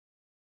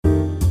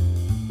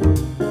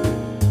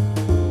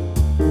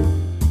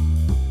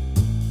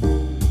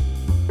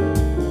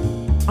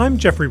I'm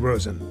Jeffrey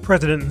Rosen,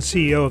 President and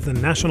CEO of the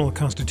National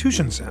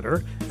Constitution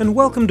Center, and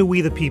welcome to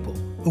We the People,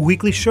 a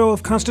weekly show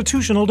of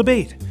constitutional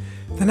debate.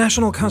 The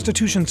National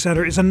Constitution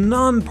Center is a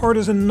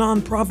nonpartisan,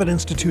 nonprofit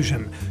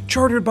institution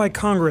chartered by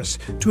Congress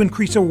to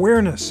increase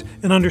awareness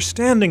and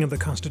understanding of the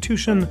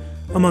Constitution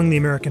among the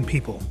American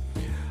people.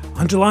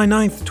 On July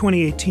 9th,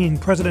 2018,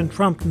 President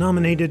Trump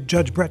nominated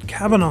Judge Brett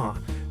Kavanaugh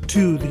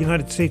to the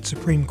United States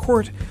Supreme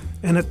Court,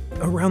 and at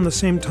around the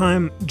same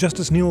time,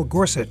 Justice Neil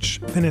Gorsuch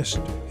finished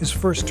his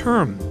first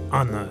term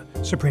on the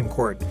Supreme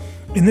Court.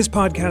 In this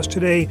podcast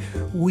today,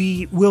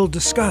 we will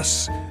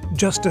discuss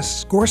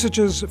Justice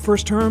Gorsuch's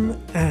first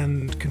term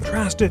and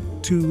contrast it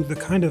to the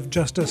kind of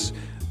justice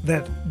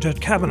that Judge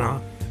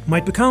Kavanaugh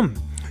might become.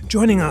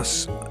 Joining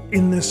us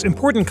in this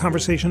important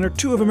conversation are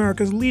two of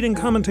America's leading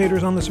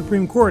commentators on the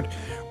Supreme Court.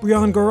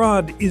 Briahne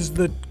Garad is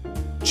the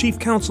Chief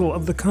Counsel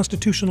of the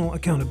Constitutional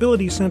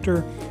Accountability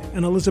Center,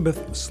 and Elizabeth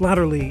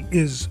Slattery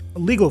is a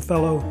legal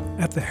fellow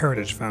at the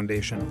Heritage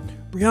Foundation.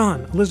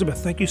 Briahne, Elizabeth,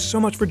 thank you so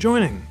much for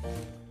joining.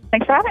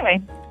 Thanks for having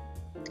me.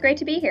 It's great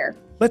to be here.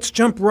 Let's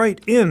jump right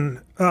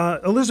in.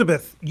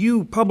 Elizabeth,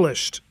 you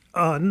published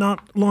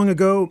not long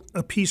ago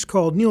a piece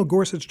called Neil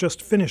Gorsuch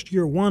Just Finished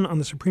Year One on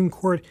the Supreme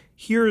Court.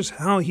 Here's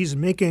how he's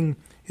making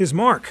his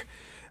mark.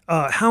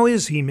 How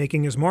is he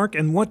making his mark,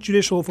 and what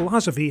judicial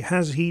philosophy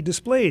has he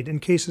displayed in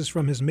cases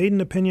from his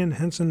maiden opinion,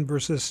 Henson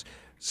versus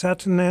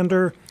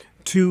Satinander,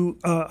 to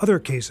other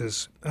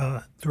cases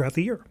throughout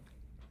the year?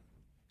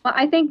 Well,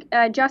 I think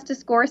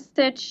Justice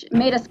Gorsuch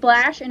made a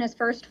splash in his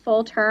first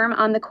full term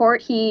on the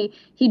court. He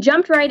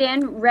jumped right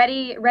in,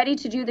 ready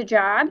to do the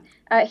job.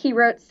 He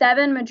wrote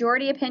 7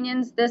 majority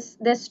opinions this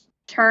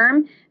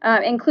term,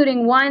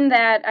 including one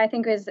that I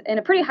think was in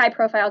a pretty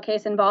high-profile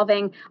case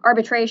involving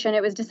arbitration.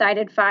 It was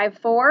decided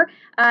 5-4,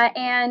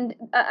 and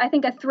I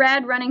think a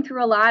thread running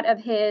through a lot of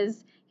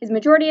his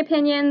majority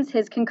opinions,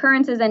 his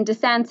concurrences and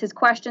dissents, his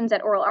questions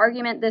at oral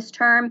argument this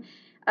term,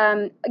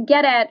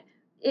 get at,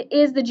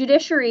 is the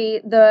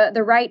judiciary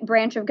the right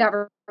branch of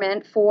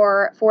government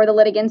for the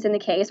litigants in the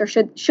case, or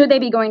should they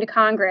be going to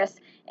Congress?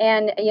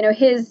 And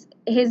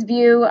his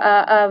view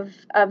of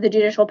the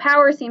judicial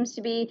power seems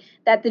to be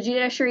that the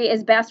judiciary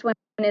is best when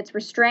it's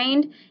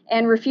restrained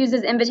and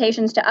refuses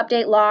invitations to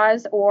update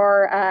laws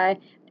or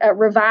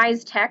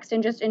revise text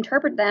and just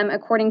interpret them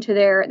according to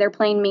their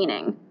plain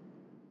meaning.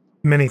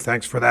 Many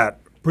thanks for that.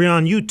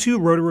 Briahne, you too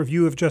wrote a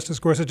review of Justice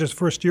Gorsuch's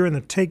first year in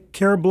the Take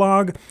Care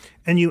blog,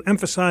 and you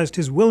emphasized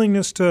his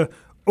willingness to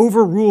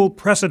overrule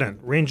precedent,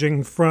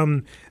 ranging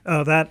from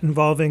that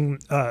involving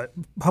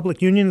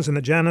public unions in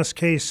the Janus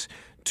case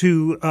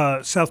to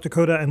South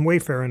Dakota and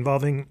Wayfair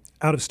involving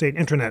out-of-state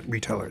internet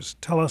retailers.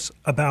 Tell us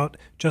about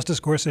Justice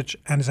Gorsuch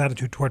and his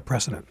attitude toward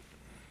precedent.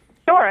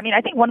 Sure. I mean,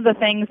 I think one of the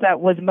things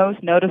that was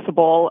most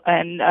noticeable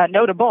and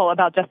notable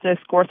about Justice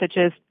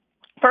Gorsuch's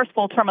first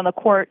full term on the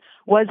court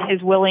was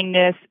his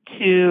willingness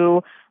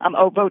to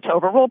vote to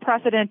overrule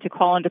precedent, to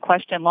call into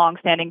question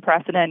longstanding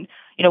precedent.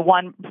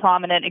 One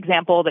prominent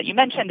example that you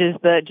mentioned is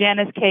the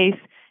Janus case,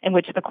 in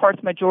which the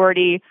court's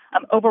majority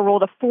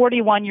overruled a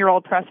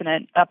 41-year-old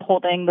precedent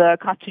upholding the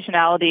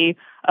constitutionality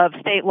of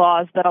state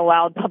laws that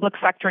allowed public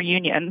sector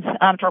unions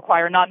to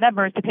require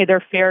non-members to pay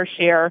their fair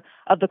share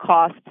of the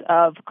cost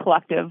of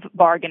collective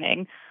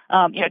bargaining.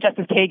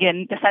 Justice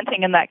Kagan,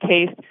 dissenting in that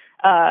case,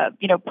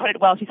 put it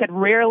well. She said,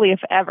 rarely,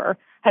 if ever,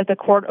 has the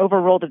court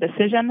overruled a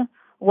decision,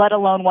 let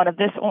alone one of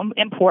this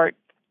import,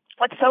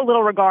 with so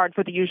little regard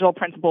for the usual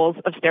principles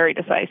of stare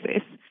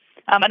decisis.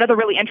 Another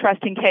really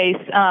interesting case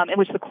in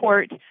which the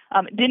court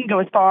didn't go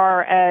as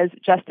far as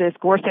Justice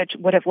Gorsuch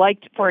would have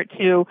liked for it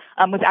to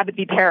was Abbott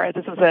v. Perez.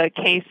 This was a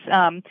case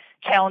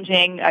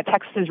challenging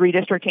Texas's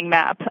redistricting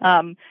map.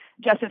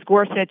 Justice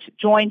Gorsuch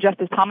joined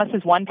Justice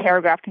Thomas's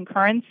one-paragraph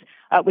concurrence,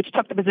 which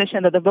took the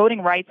position that the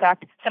Voting Rights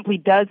Act simply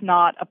does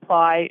not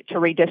apply to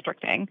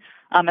redistricting.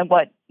 And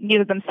what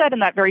neither of them said in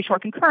that very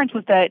short concurrence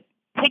was that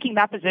taking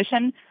that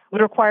position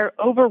would require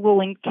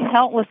overruling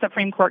countless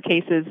Supreme Court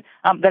cases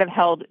that have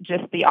held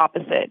just the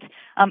opposite.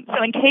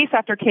 So in case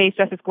after case,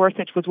 Justice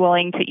Gorsuch was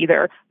willing to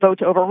either vote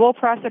to overrule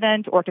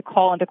precedent or to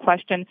call into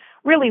question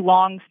really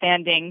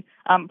long-standing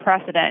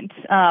precedent.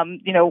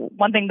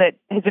 One thing that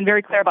has been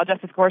very clear about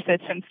Justice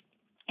Gorsuch since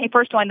he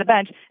first joined the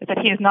bench is that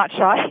he is not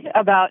shy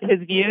about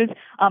his views,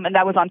 and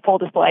that was on full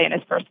display in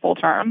his first full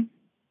term.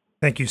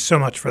 Thank you so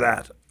much for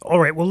that. All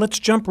right, well, let's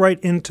jump right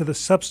into the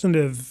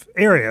substantive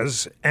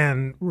areas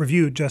and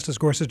review Justice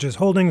Gorsuch's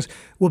holdings.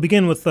 We'll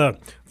begin with the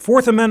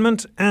Fourth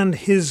Amendment and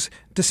his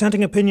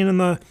dissenting opinion in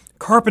the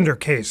Carpenter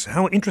case.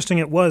 How interesting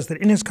it was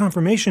that in his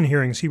confirmation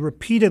hearings, he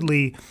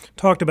repeatedly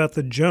talked about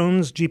the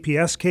Jones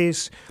GPS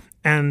case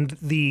and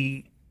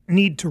the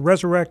need to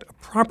resurrect a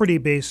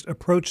property-based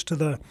approach to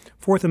the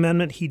Fourth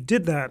Amendment. He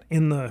did that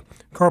in the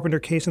Carpenter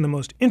case in the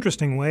most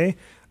interesting way.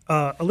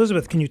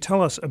 Elizabeth, can you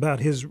tell us about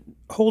his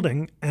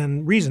holding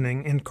and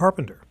reasoning in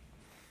Carpenter?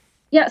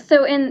 Yeah,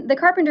 so in the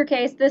Carpenter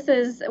case, this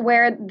is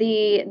where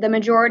the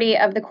majority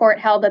of the court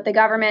held that the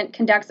government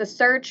conducts a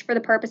search for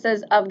the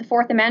purposes of the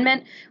Fourth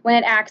Amendment when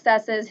it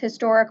accesses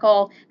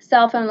historical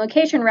cell phone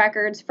location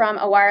records from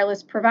a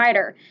wireless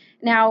provider.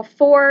 Now,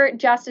 4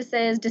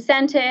 justices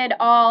dissented,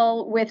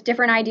 all with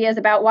different ideas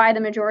about why the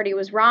majority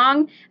was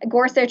wrong.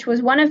 Gorsuch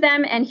was one of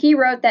them, and he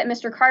wrote that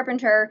Mr.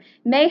 Carpenter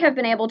may have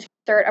been able to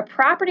assert a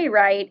property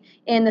right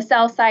in the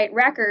cell site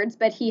records,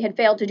 but he had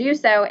failed to do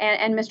so,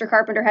 and Mr.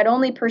 Carpenter had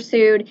only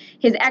pursued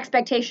his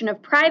expectation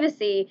of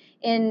privacy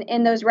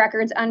in those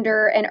records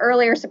under an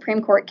earlier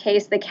Supreme Court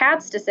case, the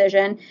Katz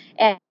decision,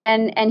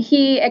 and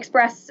he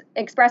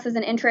expresses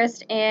an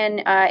interest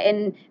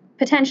in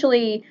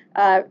potentially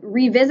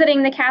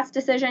revisiting the Katz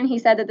decision. He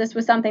said that this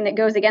was something that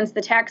goes against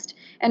the text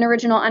and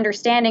original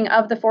understanding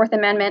of the Fourth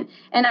Amendment.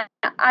 And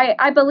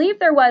I believe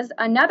there was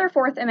another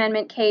Fourth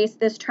Amendment case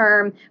this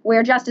term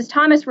where Justice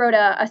Thomas wrote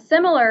a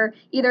similar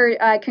either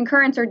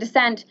concurrence or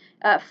dissent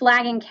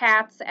flagging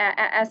Katz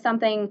as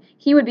something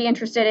he would be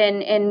interested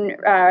in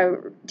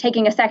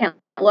taking a second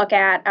look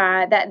at,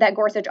 that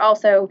Gorsuch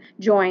also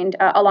joined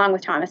along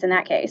with Thomas in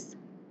that case.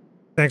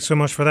 Thanks so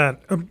much for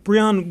that.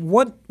 Breon,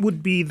 what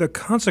would be the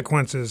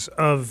consequences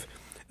of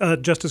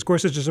Justice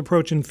Gorsuch's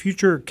approach in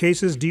future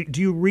cases? Do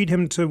you read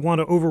him to want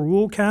to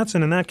overrule Katz?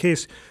 And in that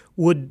case,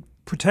 would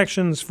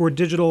protections for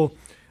digital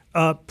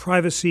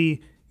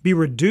privacy be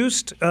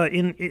reduced?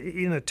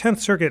 In a 10th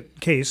Circuit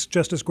case,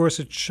 Justice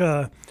Gorsuch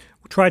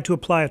tried to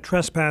apply a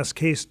trespass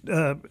case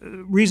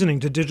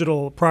reasoning to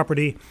digital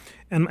property.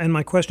 And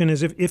my question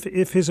is,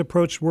 if his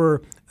approach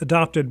were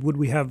adopted, would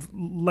we have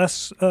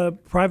less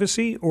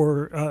privacy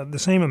or the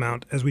same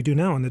amount as we do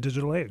now in the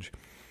digital age?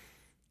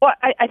 Well,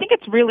 I think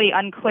it's really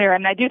unclear. I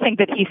mean, I do think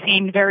that he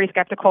seemed very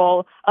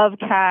skeptical of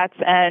Katz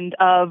and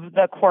of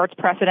the court's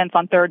precedence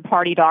on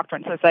third-party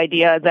doctrines. This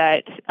idea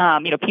that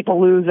people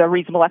lose a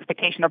reasonable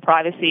expectation of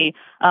privacy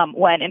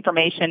when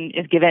information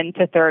is given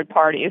to third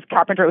parties.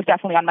 Carpenter was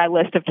definitely on my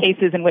list of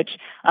cases in which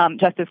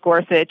Justice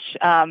Gorsuch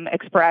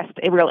expressed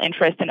a real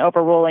interest in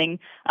overruling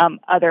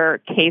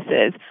other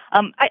cases.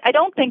 I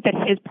don't think that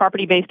his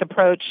property-based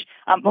approach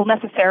will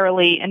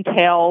necessarily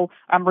entail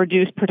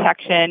reduced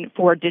protection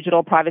for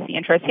digital privacy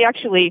interests. He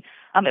actually,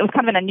 it was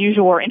kind of an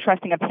unusual or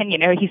interesting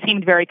opinion. He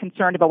seemed very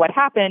concerned about what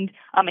happened,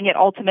 and yet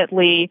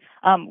ultimately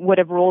would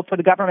have ruled for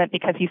the government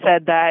because he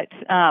said that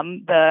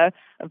the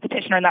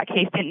petitioner in that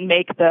case didn't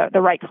make the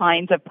right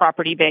kinds of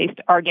property-based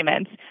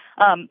arguments.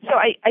 So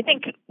I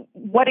think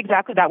what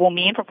exactly that will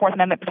mean for Fourth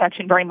Amendment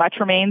protection very much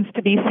remains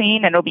to be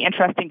seen, and it'll be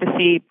interesting to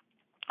see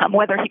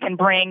whether he can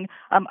bring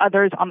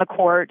others on the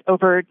court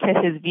over to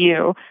his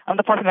view.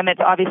 The Fourth Amendment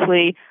is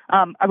obviously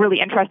a really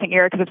interesting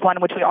area because it's one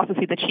in which we also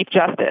see the Chief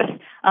Justice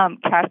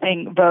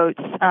casting votes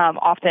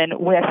often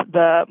with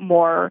the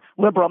more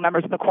liberal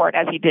members of the court,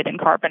 as he did in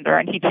Carpenter.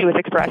 And he, too, has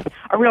expressed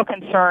a real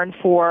concern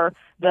for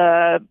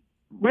the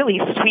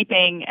really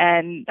sweeping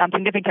and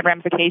significant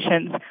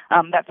ramifications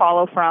that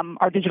follow from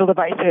our digital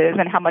devices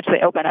and how much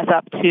they open us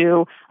up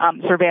to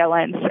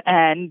surveillance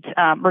and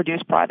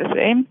reduced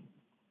privacy.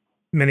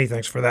 Many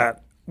thanks for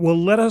that. Well,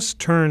 let us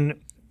turn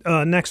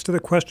next to the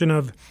question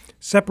of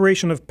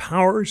separation of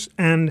powers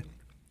and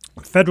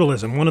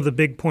federalism. One of the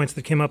big points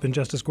that came up in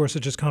Justice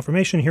Gorsuch's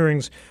confirmation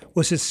hearings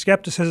was his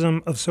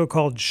skepticism of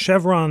so-called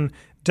Chevron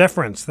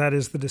deference, that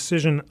is, the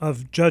decision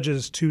of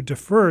judges to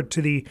defer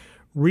to the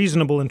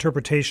reasonable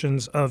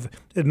interpretations of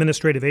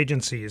administrative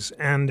agencies.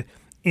 And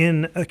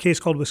in a case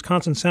called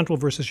Wisconsin Central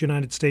versus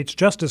United States,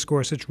 Justice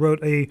Gorsuch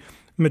wrote a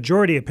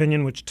majority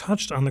opinion which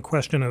touched on the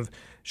question of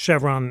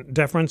Chevron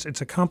deference.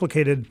 It's a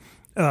complicated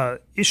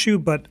issue,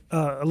 but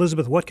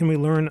Elizabeth, what can we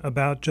learn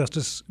about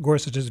Justice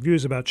Gorsuch's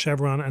views about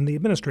Chevron and the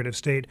administrative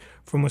state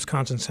from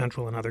Wisconsin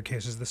Central and other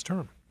cases this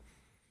term?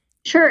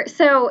 Sure.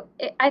 So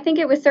I think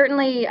it was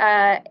certainly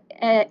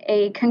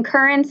a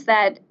concurrence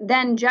that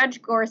then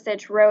Judge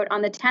Gorsuch wrote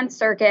on the 10th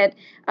Circuit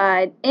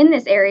in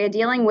this area,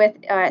 dealing with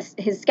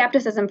his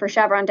skepticism for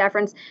Chevron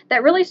deference,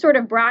 that really sort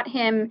of brought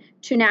him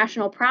to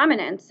national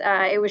prominence.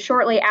 It was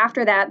shortly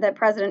after that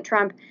President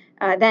Trump,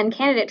 then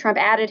candidate Trump,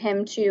 added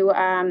him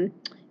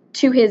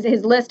to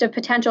his list of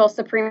potential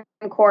Supreme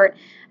Court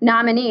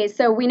nominees.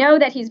 So we know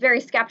that he's very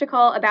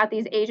skeptical about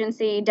these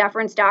agency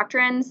deference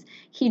doctrines.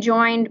 He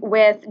joined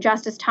with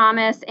Justice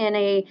Thomas in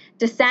a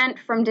dissent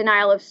from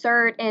denial of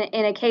cert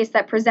in a case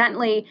that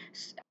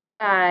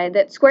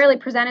that squarely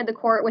presented the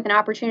court with an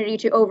opportunity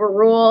to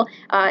overrule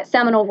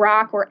Seminole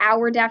Rock or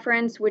Auer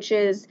deference, which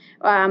is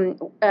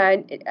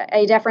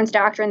a deference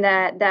doctrine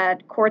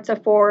that courts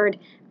afford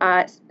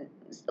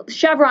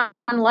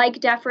Chevron-like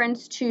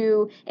deference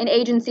to an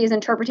agency's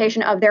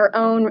interpretation of their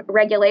own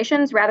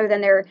regulations rather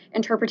than their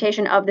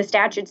interpretation of the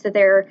statutes that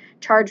they're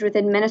charged with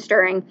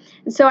administering.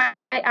 And so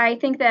I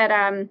think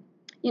that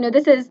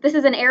this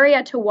is an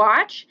area to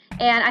watch,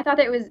 and I thought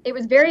that it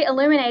was very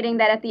illuminating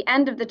that at the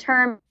end of the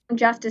term,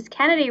 Justice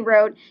Kennedy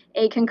wrote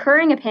a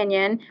concurring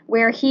opinion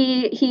where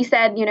he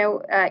said,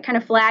 kind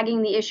of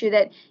flagging the issue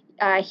that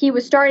he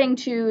was starting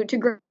to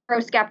grow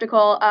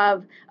skeptical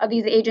of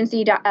these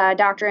agency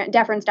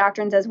deference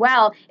doctrines as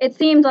well. It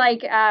seemed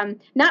like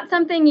not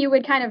something you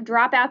would kind of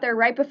drop out there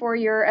right before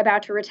you're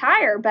about to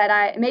retire,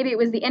 but maybe it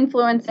was the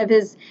influence of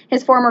his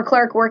former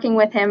clerk working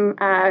with him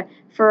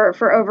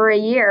for over a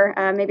year.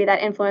 Maybe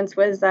that influence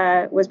was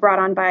brought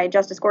on by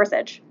Justice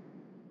Gorsuch.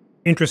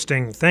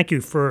 Interesting. Thank you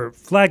for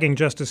flagging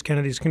Justice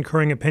Kennedy's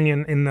concurring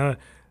opinion in the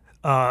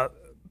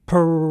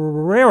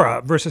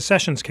Pereira versus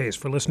Sessions case.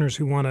 For listeners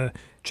who want to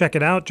check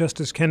it out,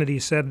 Justice Kennedy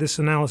said this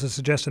analysis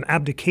suggests an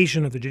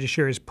abdication of the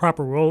judiciary's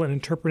proper role in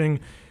interpreting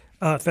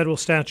federal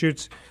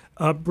statutes.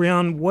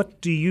 Brianne, what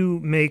do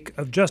you make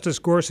of Justice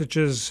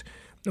Gorsuch's,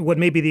 what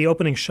may be the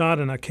opening shot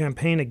in a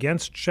campaign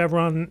against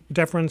Chevron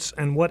deference,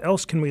 and what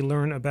else can we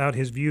learn about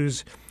his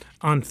views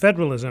on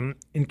federalism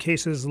in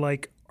cases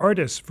like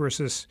Ardis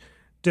versus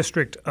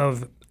District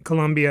of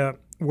Columbia,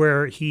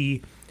 where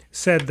he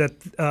said that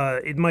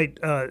it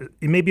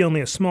may be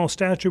only a small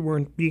statute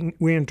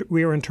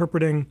we are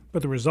interpreting,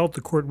 but the result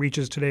the court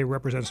reaches today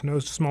represents no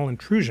small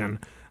intrusion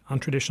on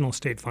traditional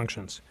state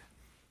functions?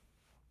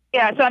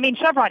 Yeah, so I mean,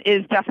 Chevron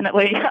is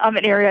definitely an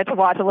area to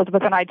watch,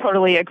 Elizabeth, and I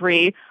totally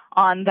agree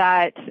on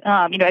that.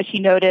 As she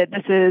noted,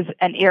 this is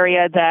an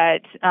area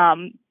that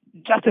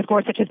Justice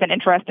Gorsuch has been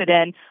interested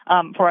in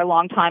for a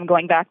long time,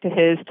 going back to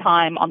his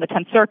time on the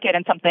 10th Circuit,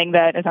 and something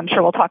that, as I'm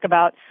sure we'll talk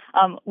about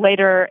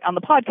later on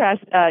the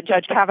podcast,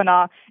 Judge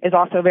Kavanaugh is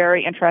also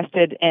very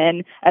interested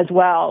in as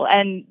well.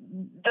 And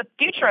the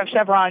future of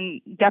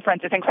Chevron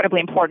deference is incredibly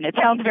important. It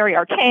sounds very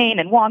arcane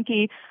and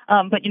wonky,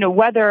 but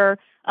whether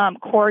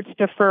courts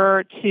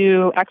defer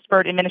to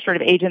expert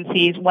administrative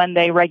agencies when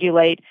they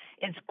regulate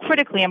is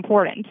critically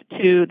important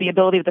to the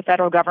ability of the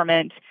federal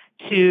government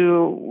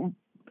to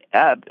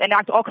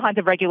enact all kinds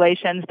of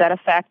regulations that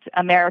affect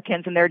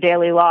Americans in their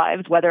daily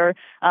lives, whether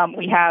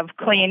we have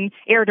clean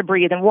air to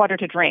breathe and water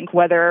to drink,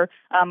 whether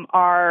and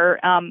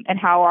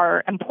how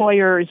our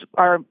employers,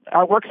 our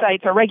work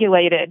sites are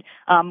regulated,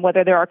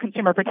 whether there are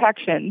consumer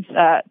protections.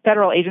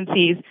 Federal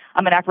agencies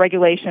enact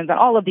regulations on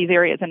all of these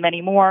areas and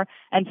many more.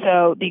 And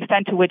so the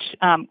extent to which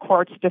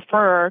courts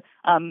defer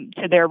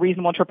to their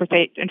reasonable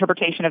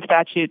interpretation of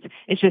statutes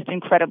is just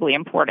incredibly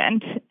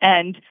important.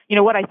 And,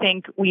 what I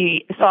think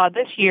we saw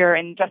this year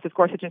in Justice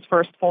Gorsuch's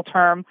first full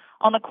term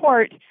on the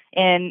court,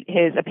 in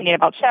his opinion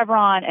about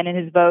Chevron and in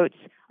his votes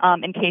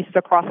in cases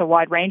across a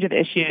wide range of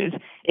issues,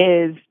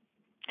 is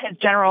his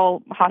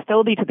general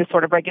hostility to this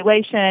sort of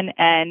regulation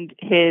and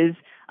his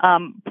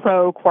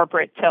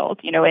pro-corporate tilt.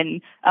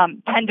 In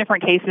 10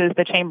 different cases,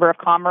 the Chamber of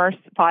Commerce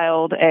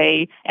filed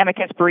a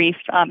amicus brief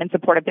in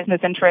support of business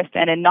interest,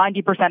 and in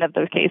 90% of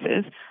those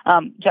cases,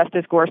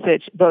 Justice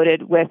Gorsuch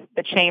voted with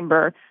the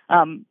Chamber,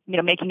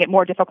 making it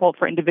more difficult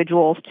for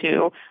individuals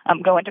to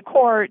go into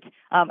court,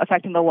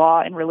 affecting the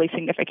law in really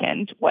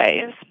significant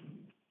ways.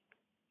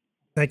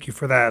 Thank you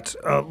for that.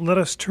 Let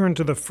us turn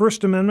to the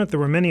First Amendment. There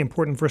were many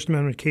important First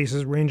Amendment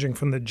cases, ranging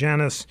from the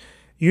Janus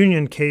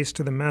Union case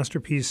to the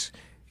Masterpiece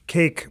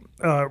Cake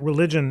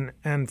religion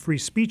and free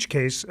speech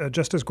case.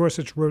 Justice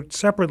Gorsuch wrote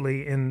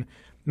separately in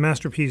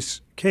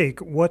Masterpiece Cake.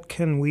 What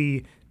can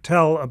we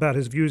tell about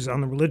his views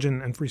on the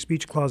religion and free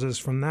speech clauses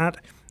from that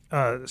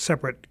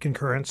separate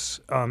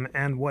concurrence?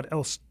 And what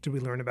else do we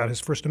learn about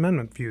his First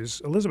Amendment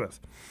views? Elizabeth?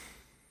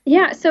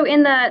 Yeah, so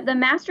in the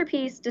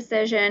Masterpiece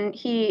decision,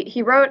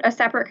 he wrote a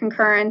separate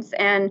concurrence,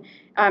 and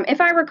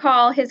if I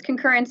recall, his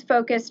concurrence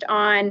focused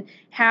on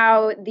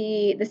how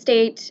the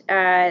state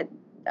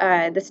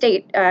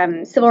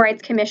Civil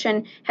Rights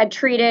Commission had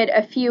treated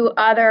a few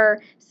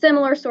other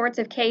similar sorts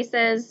of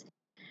cases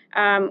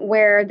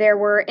where there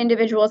were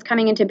individuals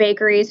coming into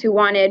bakeries who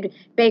wanted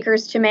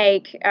bakers to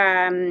make,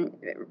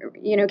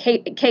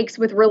 cakes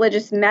with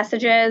religious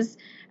messages,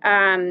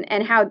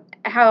 and how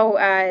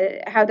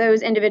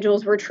those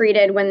individuals were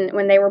treated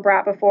when they were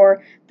brought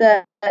before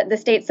the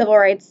state Civil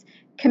Rights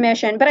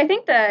Commission. But I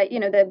think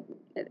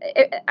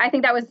I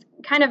think that was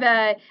kind of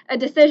a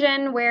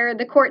decision where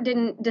the court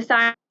didn't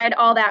decide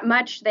all that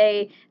much.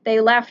 They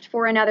left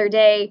for another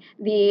day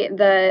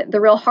the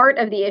real heart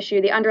of the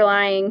issue, the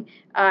underlying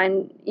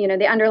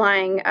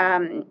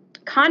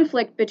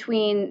conflict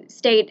between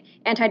state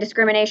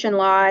anti-discrimination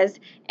laws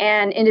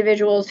and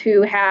individuals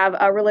who have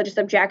a religious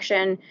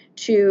objection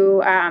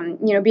to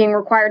being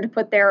required to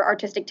put their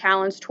artistic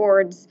talents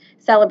towards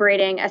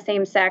celebrating a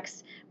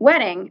same-sex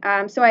wedding.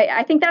 So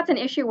I think that's an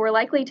issue we're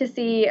likely to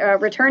see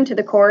return to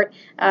the court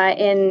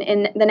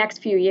in the next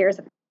few years,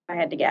 if I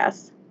had to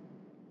guess.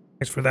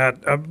 Thanks for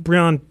that.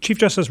 Brianne, Chief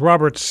Justice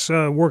Roberts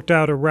worked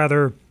out a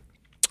rather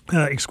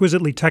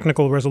exquisitely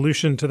technical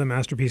resolution to the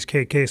Masterpiece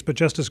Cake case, but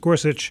Justice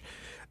Gorsuch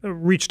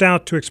reached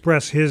out to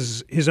express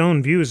his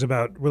own views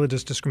about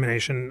religious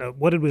discrimination.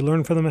 What did we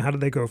learn from them? How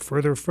did they go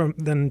further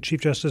than Chief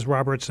Justice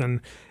Roberts,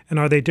 and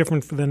are they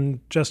different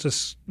than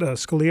Justice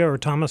Scalia or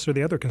Thomas or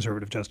the other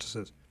conservative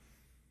justices?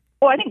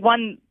 Well, I think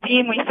one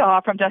theme we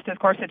saw from Justice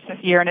Gorsuch this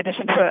year, in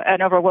addition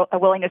to a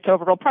willingness to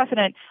overrule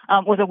precedent,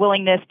 was a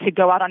willingness to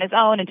go out on his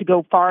own and to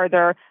go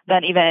farther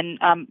than even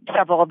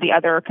several of the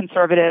other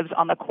conservatives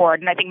on the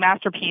court. And I think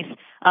Masterpiece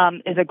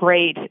is a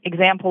great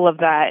example of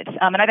that.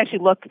 And I'd actually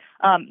look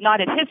not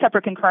at his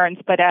separate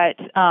concurrence, but at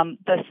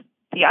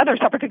the other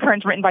separate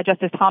concurrence written by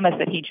Justice Thomas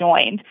that he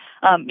joined.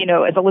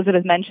 As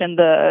Elizabeth mentioned,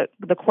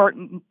 the court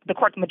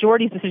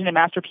majority's decision in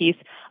Masterpiece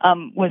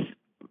was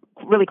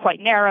really quite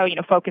narrow,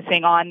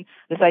 focusing on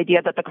this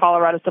idea that the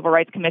Colorado Civil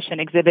Rights Commission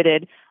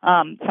exhibited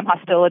some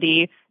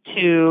hostility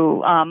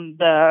to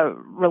the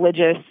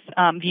religious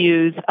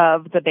views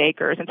of the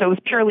bakers. And so it was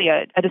purely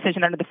a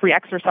decision under the free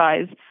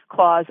exercise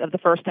clause of the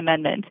First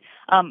Amendment.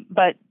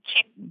 But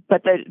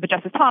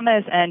Justice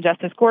Thomas and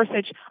Justice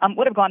Gorsuch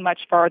would have gone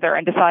much farther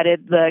and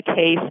decided the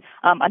case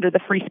under the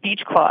free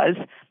speech clause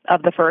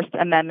of the First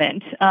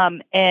Amendment,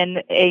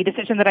 in a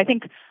decision that I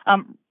think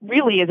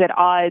really is at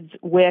odds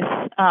with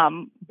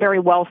very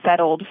well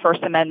settled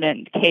First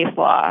Amendment case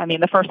law. I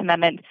mean, the First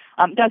Amendment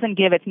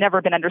it's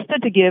never been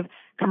understood to give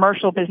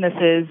commercial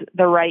businesses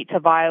the right to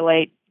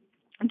violate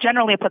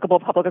generally applicable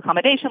public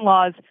accommodation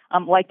laws,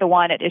 like the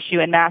one at issue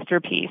in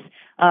Masterpiece.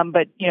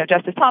 But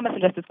Justice Thomas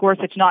and Justice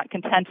Gorsuch, not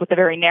content with the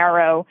very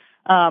narrow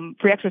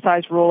free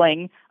exercise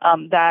ruling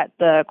that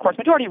the court's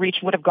majority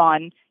reached, would have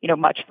gone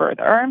much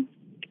further.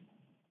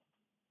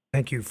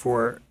 Thank you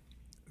for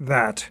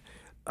that.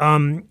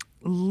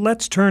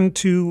 Let's turn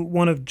to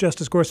one of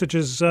Justice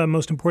Gorsuch's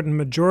most important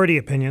majority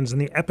opinions in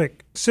the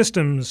Epic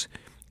Systems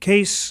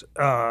case.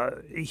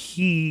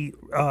 He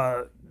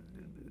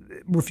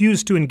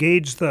refused to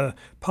engage the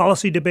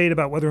policy debate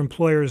about whether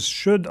employers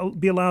should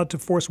be allowed to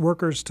force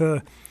workers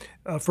to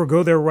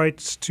forego their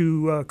rights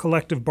to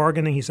collective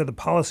bargaining. He said the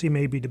policy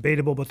may be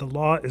debatable, but the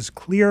law is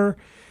clear.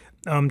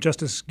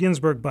 Justice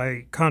Ginsburg,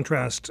 by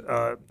contrast,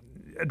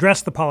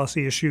 addressed the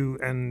policy issue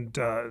and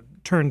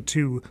turned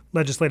to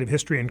legislative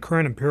history and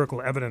current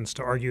empirical evidence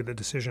to argue the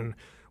decision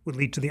would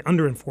lead to the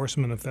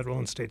underenforcement of federal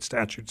and state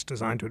statutes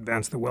designed to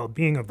advance the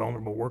well-being of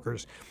vulnerable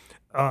workers.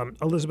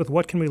 Elizabeth,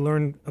 what can we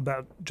learn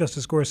about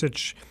Justice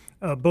Gorsuch,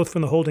 both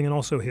from the holding and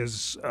also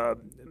his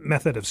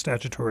method of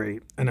statutory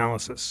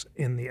analysis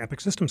in the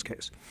Epic Systems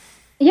case?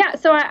 Yeah,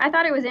 so I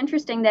thought it was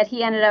interesting that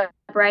he ended up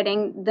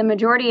writing the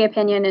majority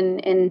opinion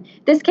in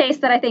this case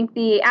that I think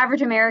the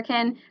average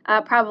American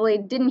probably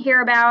didn't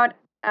hear about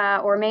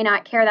or may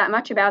not care that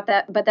much about,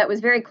 that, but that was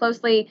very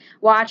closely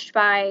watched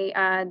by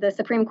the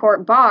Supreme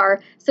Court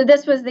bar. So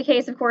this was the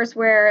case, of course,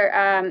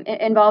 where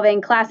involving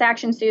class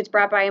action suits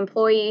brought by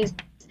employees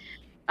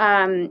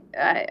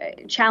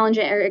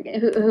challenging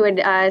who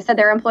had said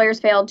their employers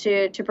failed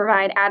to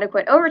provide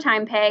adequate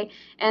overtime pay,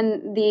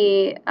 and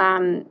the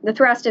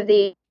thrust of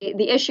the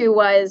issue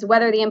was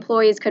whether the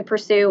employees could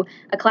pursue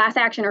a class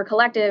action or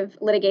collective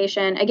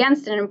litigation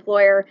against an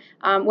employer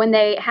when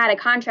they had a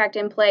contract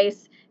in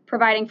place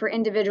providing for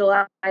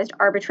individualized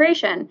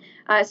arbitration.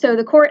 So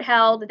the court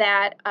held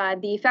that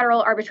the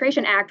Federal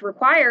Arbitration Act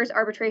requires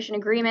arbitration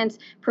agreements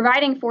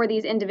providing for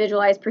these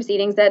individualized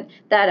proceedings, that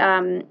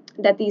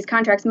these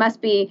contracts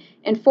must be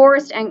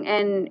enforced.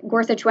 And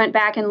Gorsuch went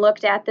back and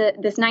looked at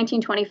this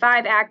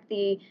 1925 Act,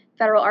 the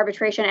Federal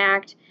Arbitration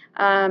Act,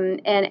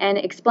 and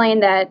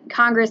explained that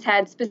Congress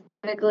had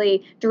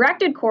specifically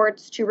directed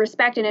courts to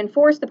respect and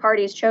enforce the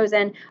parties'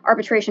 chosen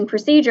arbitration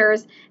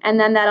procedures, and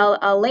then that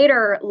a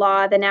later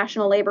law, the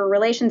National Labor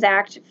Relations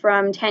Act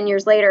from 10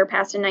 years later,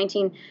 passed in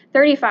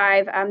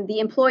 1935, the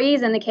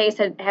employees in the case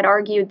had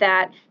argued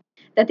that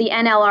the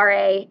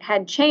NLRA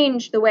had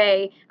changed the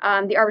way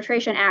the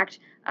Arbitration Act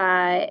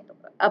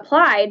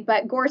applied,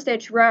 but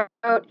Gorsuch wrote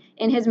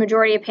in his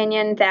majority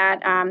opinion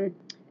that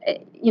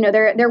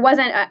there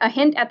wasn't a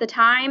hint at the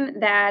time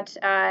that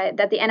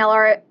the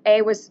NLRA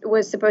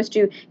was supposed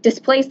to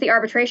displace the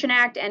Arbitration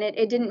Act, and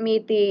it didn't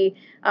meet the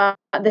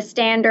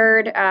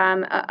standard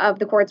of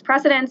the court's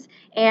precedents.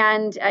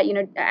 And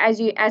as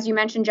you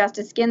mentioned,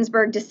 Justice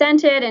Ginsburg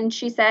dissented, and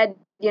she said,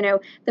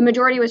 the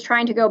majority was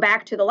trying to go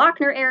back to the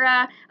Lochner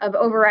era of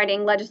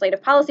overriding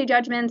legislative policy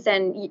judgments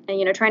and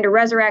trying to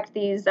resurrect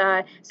these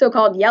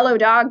so-called yellow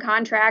dog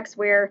contracts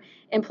where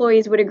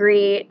employees would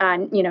agree,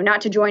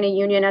 not to join a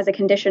union as a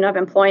condition of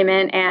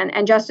employment.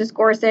 And Justice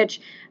Gorsuch,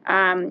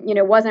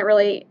 wasn't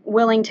really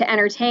willing to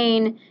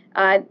entertain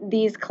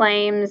these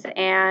claims.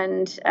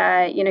 And,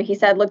 he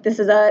said, look,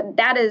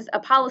 that is a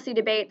policy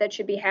debate that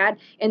should be had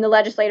in the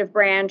legislative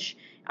branch.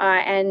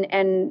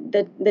 And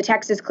the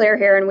text is clear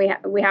here, and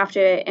we have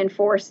to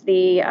enforce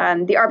the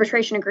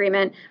arbitration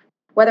agreement,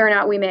 whether or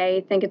not we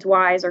may think it's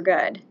wise or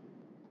good.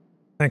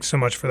 Thanks so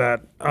much for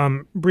that.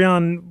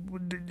 Brianne,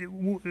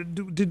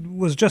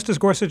 was Justice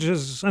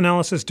Gorsuch's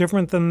analysis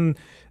different than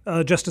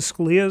Justice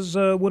Scalia's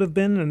would have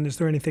been? And is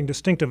there anything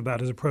distinctive about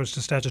his approach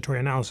to statutory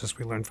analysis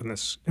we learned from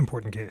this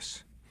important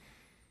case?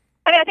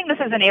 I think this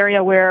is an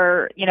area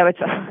where, I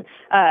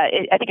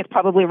think this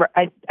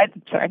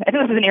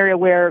is an area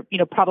where,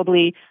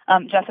 probably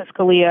Justice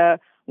Scalia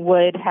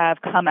would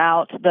have come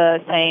out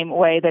the same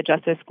way that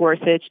Justice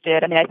Gorsuch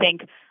did. I mean, I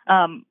think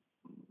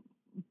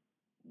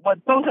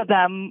what both of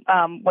them,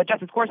 what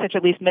Justice Gorsuch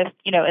at least missed,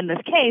 in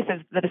this case, as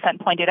the dissent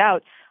pointed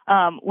out,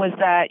 was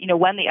that,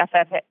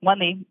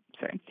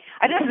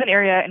 I think this is an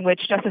area in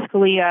which Justice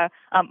Scalia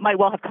might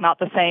well have come out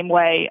the same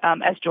way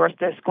as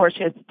Justice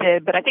Gorsuch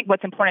did. But I think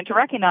what's important to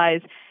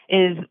recognize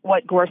is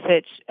what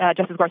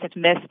Justice Gorsuch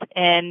missed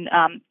in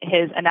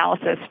his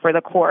analysis for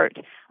the court.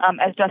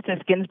 As Justice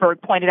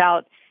Ginsburg pointed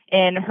out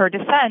in her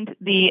dissent,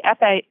 the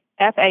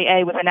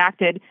FAA was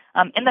enacted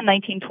in the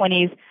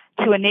 1920s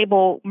to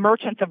enable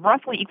merchants of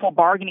roughly equal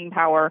bargaining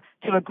power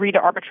to agree to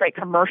arbitrate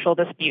commercial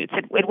disputes.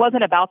 It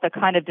wasn't about the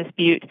kind of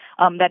dispute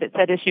that it's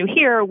at issue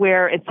here,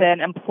 where it's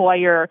an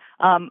employer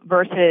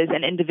versus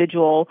an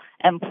individual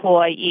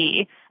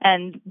employee.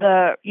 And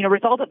the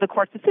result of the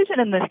court's decision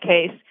in this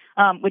case,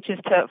 which is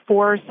to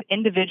force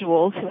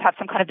individuals who have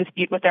some kind of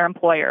dispute with their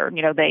employer,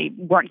 they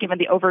weren't given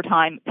the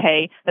overtime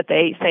pay that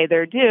they say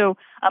they're due,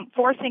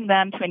 forcing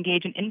them to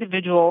engage in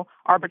individual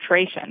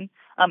arbitration,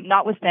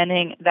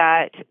 notwithstanding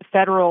that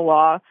federal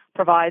law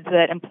provides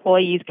that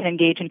employees can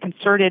engage in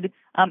concerted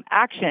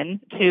action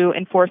to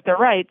enforce their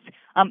rights.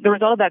 The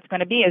result of that's going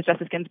to be, as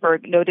Justice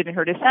Ginsburg noted in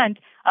her dissent,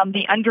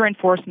 the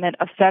under-enforcement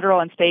of federal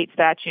and state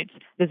statutes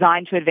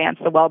designed to advance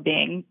the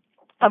well-being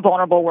of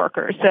vulnerable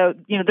workers. So,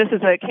 this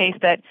is a case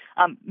that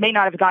may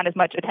not have gotten as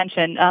much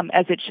attention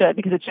as it should,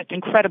 because it's just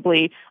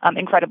incredibly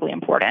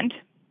important.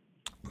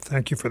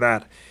 Thank you for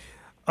that.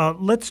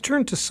 Let's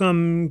turn to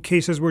some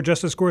cases where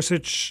Justice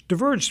Gorsuch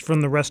diverged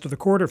from the rest of the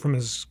court or from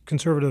his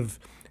conservative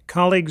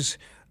colleagues.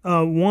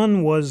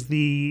 One was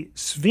the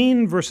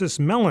Sveen versus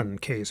Mellon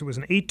case. It was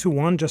an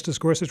 8-1. Justice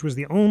Gorsuch was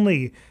the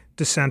only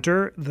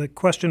dissenter. The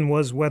question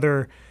was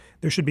whether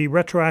there should be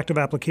retroactive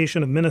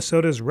application of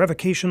Minnesota's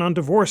revocation on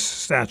divorce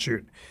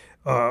statute,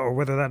 or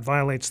whether that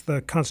violates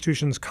the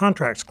Constitution's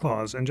contracts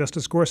clause. And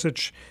Justice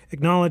Gorsuch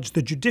acknowledged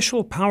the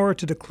judicial power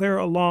to declare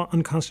a law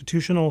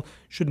unconstitutional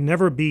should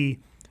never be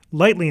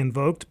lightly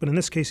invoked. But in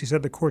this case, he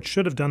said the court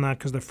should have done that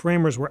because the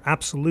framers were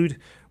absolute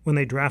when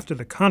they drafted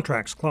the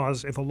contracts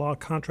clause. If a law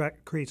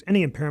contract creates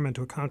any impairment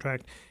to a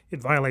contract,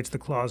 it violates the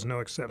clause, no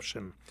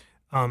exception.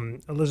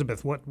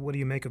 Elizabeth, what do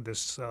you make of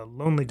this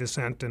lonely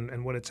dissent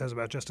and what it says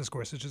about Justice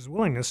Gorsuch's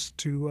willingness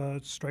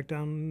to strike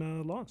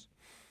down laws?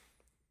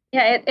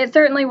 Yeah, it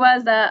certainly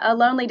was a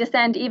lonely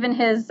dissent. Even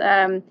his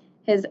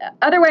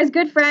otherwise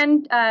good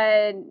friend,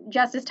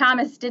 Justice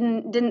Thomas,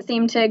 didn't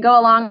seem to go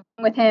along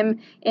with him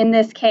in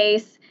this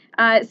case.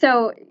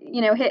 So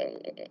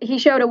he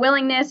showed a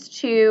willingness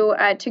to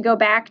go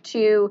back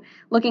to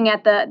looking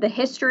at the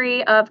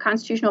history of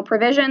constitutional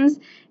provisions,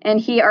 and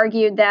he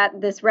argued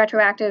that this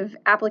retroactive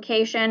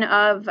application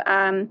of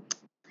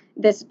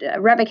this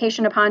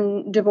revocation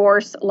upon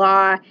divorce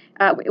law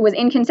was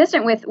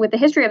inconsistent with the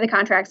history of the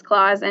Contracts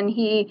Clause, and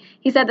he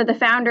said that the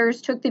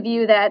founders took the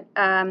view that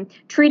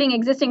treating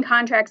existing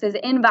contracts as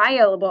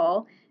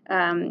inviolable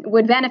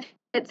would benefit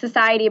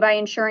society by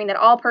ensuring that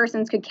all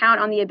persons could count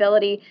on the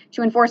ability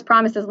to enforce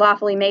promises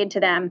lawfully made to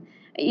them,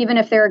 even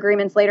if their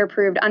agreements later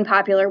proved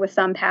unpopular with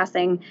some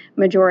passing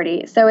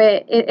majority. So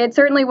it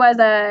certainly was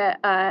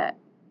a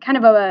kind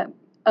of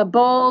a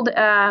bold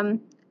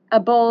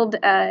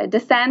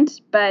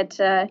dissent, but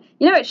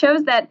it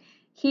shows that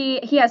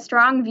he has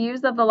strong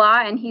views of the law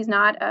and he's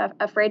not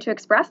afraid to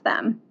express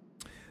them.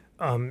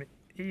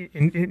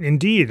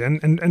 Indeed,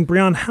 and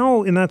Brianne,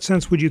 how in that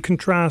sense would you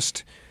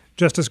contrast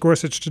Justice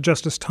Gorsuch to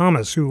Justice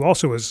Thomas, who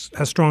also has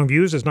strong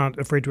views, is not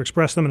afraid to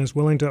express them, and is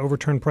willing to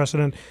overturn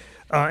precedent,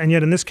 and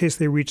yet in this case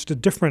they reached a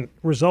different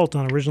result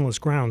on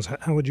originalist grounds?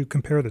 How would you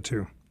compare the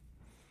two?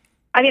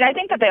 I mean, I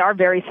think that they are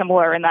very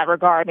similar in that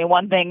regard. I mean,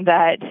 one thing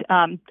that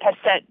has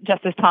set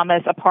Justice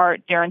Thomas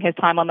apart during his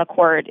time on the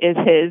court is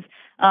his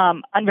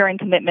unvarying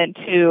commitment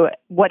to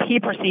what he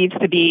perceives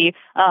to be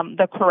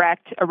the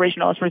correct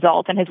originalist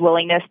result, and his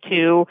willingness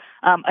to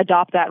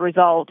adopt that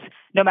result,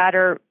 no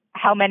matter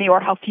how many or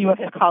how few of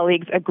his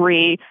colleagues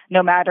agree,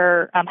 no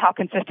matter how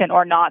consistent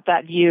or not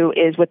that view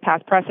is with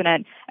past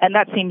precedent. And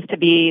that seems to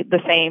be the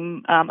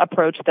same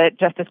approach that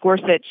Justice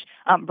Gorsuch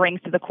brings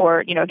to the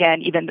court,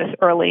 again, even this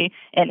early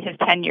in his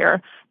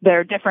tenure.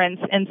 Their difference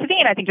in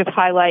Sveen, I think, just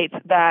highlights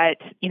that,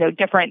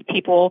 different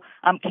people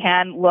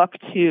can look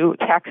to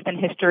text and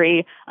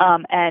history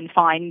and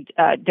find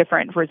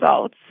different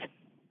results.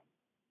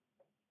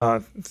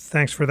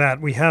 Thanks for that.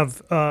 We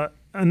have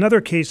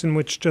another case in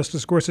which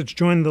Justice Gorsuch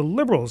joined the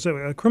liberals,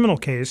 a criminal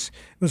case.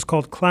 It was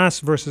called Class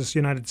versus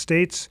United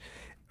States.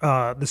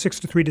 The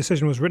 6-3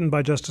 decision was written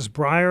by Justice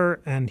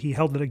Breyer, and he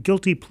held that a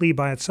guilty plea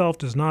by itself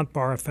does not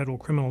bar a federal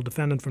criminal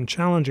defendant from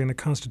challenging the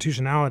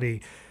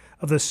constitutionality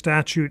of the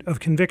statute of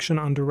conviction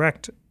on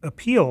direct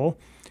appeal.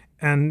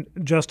 And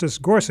Justice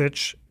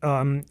Gorsuch,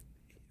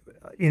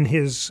 in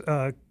his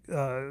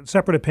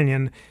separate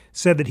opinion,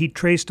 said that he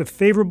traced a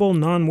favorable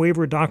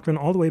non-waiver doctrine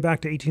all the way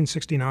back to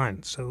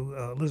 1869.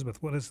 So,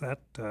 Elizabeth, what does that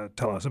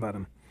tell us about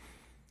him?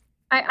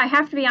 I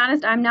have to be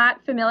honest, I'm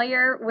not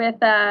familiar with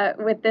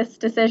this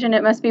decision.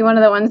 It must be one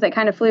of the ones that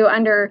kind of flew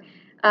under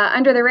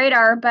the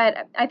radar.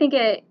 But I think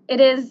it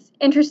is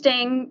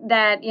interesting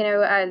that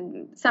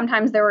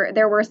sometimes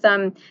there were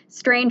some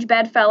strange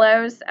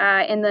bedfellows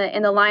in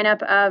the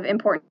lineup of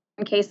important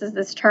cases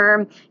this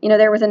term.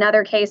 There was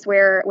another case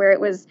where it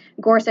was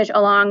Gorsuch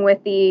along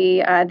with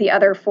the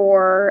other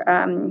four,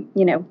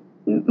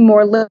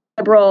 more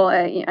liberal,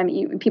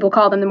 people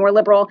call them the more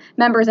liberal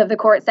members of the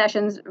court,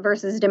 Sessions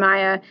versus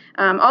DiMaia,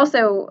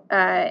 also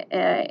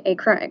a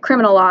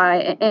criminal law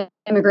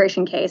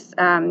immigration case.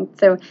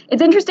 So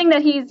it's interesting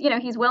that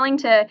he's willing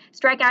to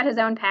strike out his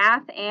own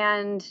path,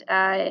 and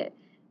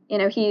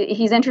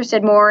he's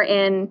interested more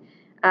in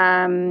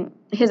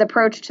his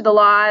approach to the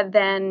law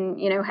than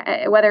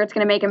whether it's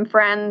going to make him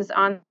friends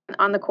on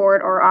the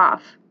court or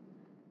off.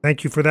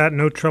 Thank you for that.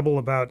 No trouble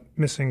about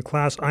missing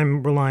class.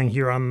 I'm relying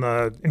here on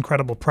the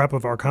incredible prep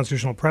of our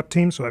constitutional prep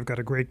team, so I've got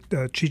a great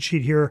cheat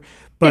sheet here.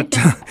 But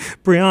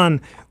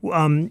Brianne,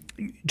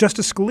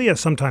 Justice Scalia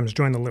sometimes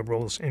joined the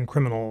liberals in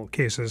criminal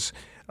cases.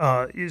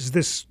 Is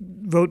this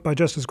vote by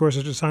Justice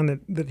Gorsuch a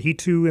sign that he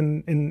too,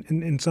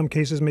 in some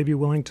cases, may be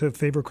willing to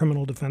favor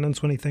criminal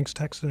defendants when he thinks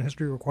text and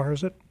history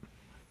requires it?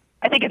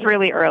 I think it's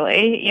really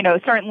early.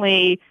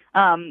 Certainly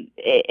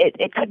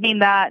it could mean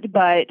that,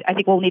 but I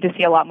think we'll need to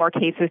see a lot more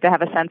cases to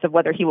have a sense of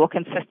whether he will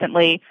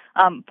consistently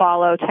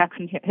follow text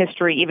and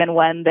history even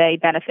when they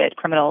benefit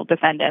criminal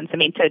defendants. I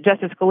mean, to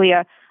Justice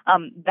Scalia,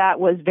 that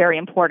was very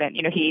important.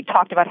 He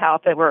talked about how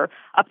if it were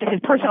up to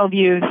his personal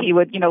views, he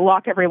would,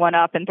 lock everyone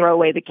up and throw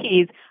away the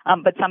keys.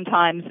 But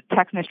sometimes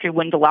text and history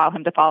wouldn't allow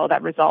him to follow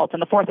that result.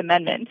 And the Fourth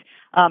Amendment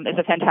is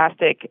a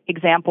fantastic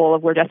example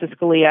of where Justice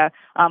Scalia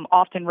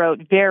often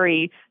wrote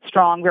very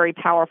strong, very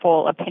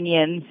powerful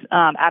opinions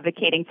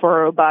advocating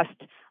for a robust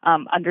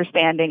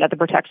understanding of the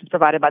protections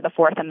provided by the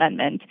Fourth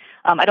Amendment.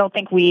 I don't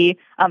think we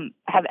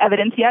have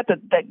evidence yet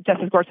that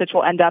Justice Gorsuch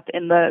will end up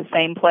in the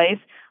same place,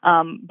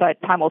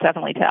 but time will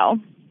definitely tell.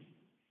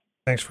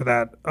 Thanks for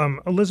that.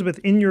 Elizabeth,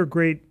 in your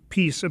great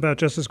piece about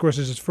Justice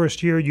Gorsuch's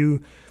first year,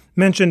 you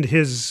mentioned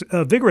his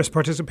vigorous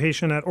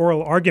participation at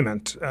oral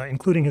argument,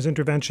 including his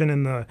intervention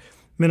in the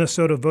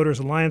Minnesota Voters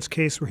Alliance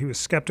case, where he was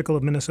skeptical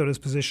of Minnesota's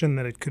position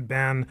that it could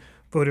ban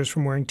voters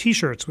from wearing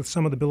T-shirts with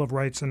some of the Bill of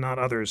Rights and not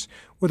others.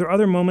 Were there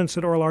other moments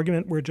at oral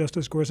argument where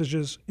Justice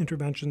Gorsuch's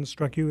intervention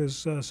struck you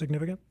as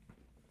significant?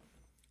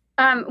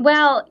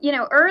 Well,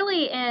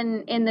 early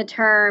in the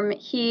term,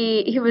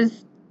 he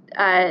was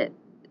it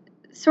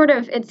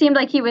seemed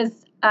like he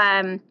was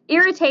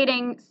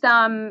irritating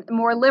some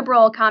more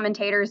liberal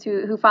commentators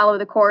who follow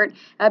the court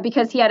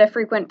because he had a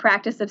frequent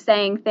practice of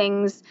saying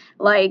things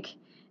like,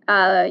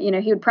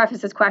 he would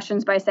preface his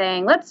questions by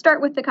saying, let's start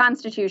with the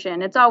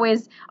Constitution. It's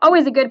always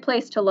a good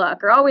place to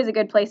look, or always a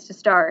good place to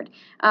start.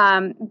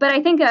 But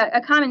I think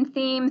a common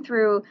theme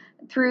through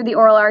the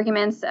oral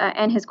arguments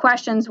and his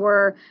questions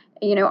were,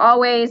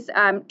 always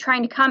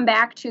trying to come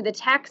back to the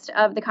text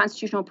of the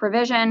constitutional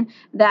provision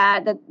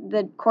that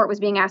the court was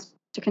being asked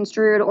to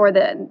construe, or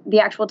the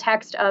actual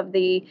text of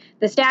the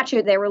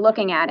statute they were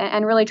looking at,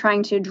 and really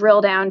trying to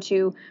drill down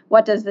to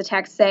what does the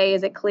text say,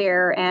 is it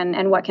clear,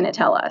 and what can it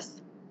tell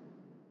us?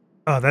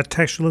 That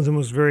textualism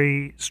was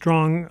very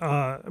strong.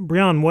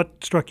 Brianne,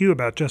 what struck you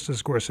about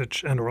Justice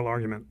Gorsuch and oral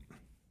argument?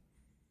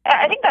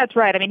 I think that's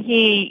right. I mean,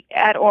 he,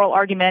 at oral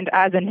argument,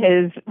 as in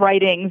his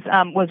writings,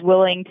 was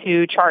willing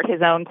to chart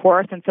his own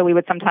course. And so we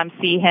would sometimes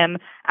see him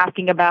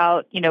asking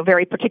about,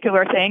 very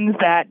particular things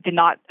that did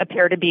not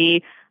appear to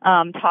be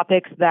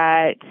topics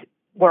that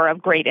were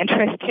of great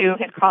interest to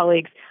his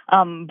colleagues,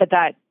 but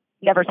that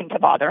never seemed to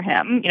bother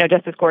him.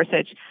 Justice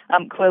Gorsuch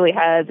clearly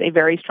has a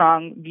very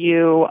strong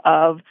view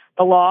of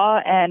the law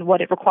and what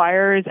it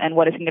requires and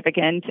what is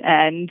significant.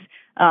 And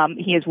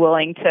he is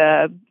willing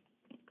to,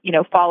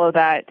 follow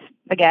that,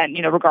 again,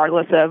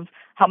 regardless of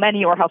how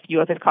many or how few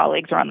of his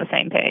colleagues are on the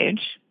same page.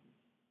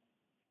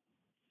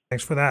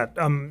 Thanks for that.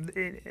 And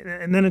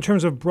then in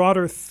terms of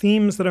broader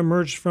themes that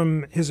emerged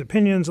from his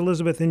opinions,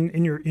 Elizabeth,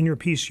 in your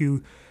piece,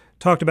 you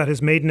talked about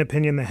his maiden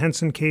opinion, the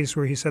Henson case,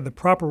 where he said the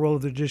proper role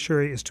of the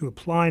judiciary is to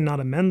apply, not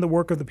amend the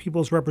work of the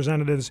people's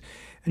representatives.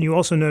 And you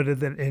also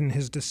noted that in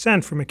his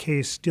dissent from a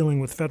case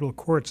dealing with federal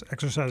courts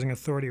exercising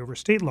authority over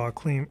state law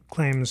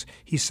claims,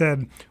 he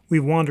said,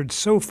 we've wandered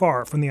so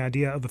far from the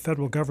idea of a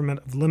federal government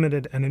of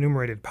limited and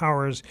enumerated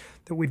powers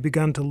that we've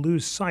begun to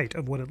lose sight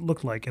of what it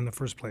looked like in the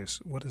first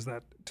place. What does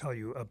that tell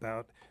you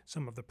about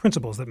some of the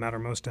principles that matter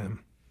most to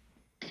him?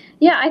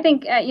 Yeah, I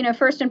think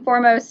first and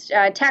foremost,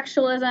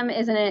 textualism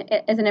is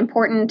an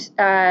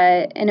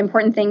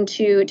important thing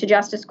to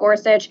Justice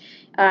Gorsuch.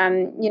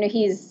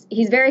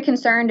 He's very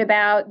concerned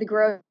about the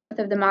growth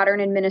of the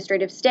modern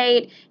administrative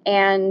state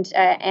and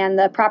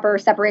the proper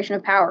separation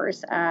of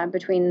powers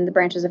between the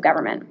branches of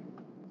government.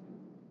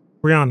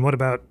 Brianne, what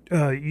about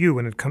you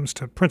when it comes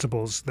to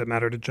principles that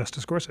matter to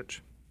Justice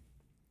Gorsuch?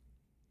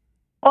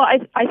 Well,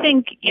 I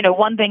think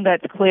one thing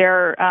that's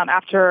clear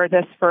after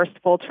this first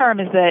full term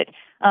is that,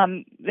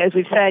 as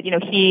we've said,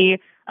 he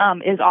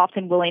is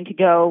often willing to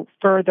go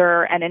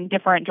further and in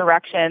different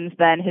directions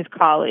than his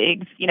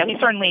colleagues. He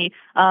certainly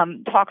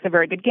talks a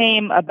very good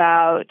game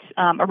about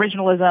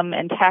originalism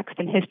and text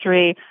and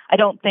history. I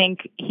don't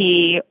think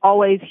he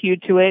always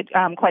hewed to it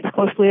quite as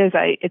closely as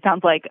it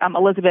sounds like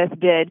Elizabeth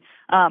did.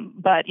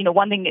 But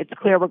one thing it's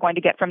clear we're going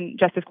to get from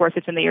Justice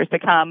Gorsuch in the years to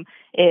come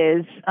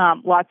is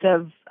lots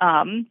of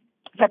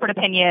separate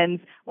opinions,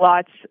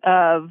 lots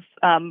of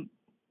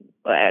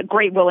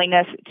great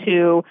willingness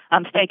to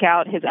stake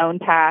out his own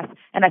path.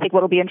 And I think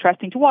what will be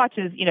interesting to watch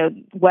is,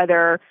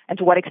 whether and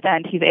to what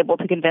extent he's able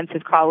to convince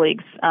his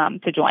colleagues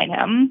to join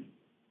him.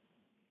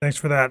 Thanks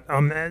for that.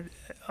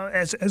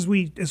 As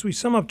we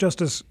sum up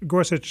Justice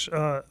Gorsuch,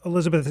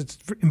 Elizabeth, it's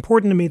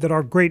important to me that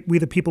our great We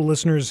the People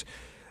listeners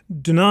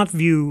do not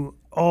view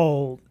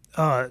all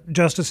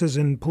justices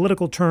in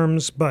political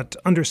terms, but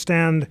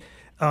understand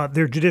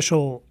their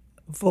judicial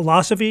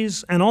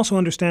philosophies and also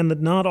understand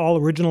that not all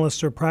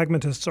originalists or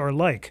pragmatists are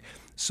alike.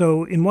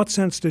 So in what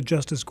sense did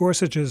Justice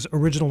Gorsuch's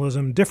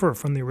originalism differ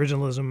from the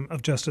originalism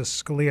of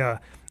Justice Scalia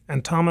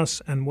and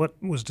Thomas, and what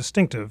was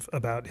distinctive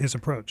about his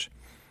approach?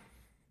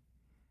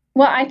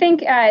 Well, I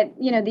think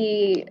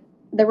the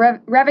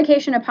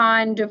revocation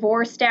upon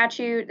divorce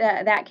statute,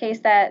 that case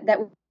that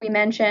we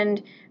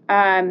mentioned,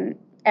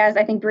 as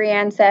I think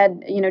Brianne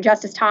said,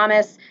 Justice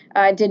Thomas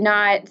did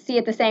not see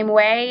it the same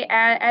way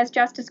as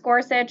Justice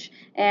Gorsuch,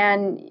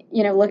 and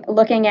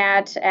looking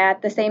at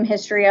the same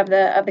history of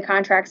the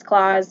Contracts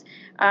Clause.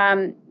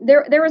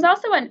 There was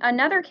also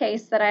another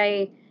case that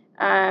I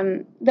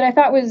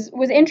thought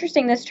was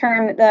interesting this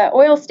term, the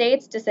Oil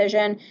States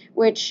decision,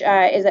 which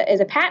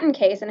is a patent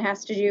case and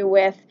has to do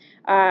with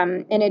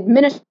an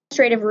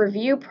administrative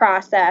review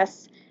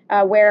process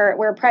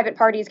where private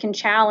parties can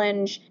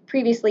challenge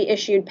previously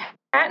issued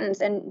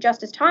patents. And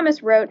Justice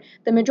Thomas wrote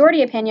the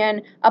majority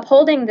opinion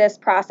upholding this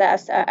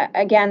process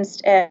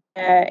against a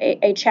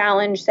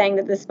challenge, saying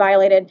that this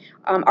violated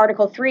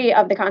Article 3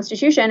 of the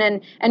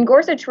Constitution. And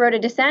Gorsuch wrote a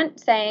dissent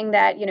saying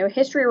that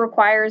history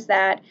requires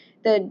that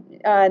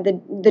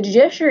the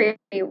judiciary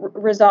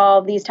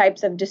resolve these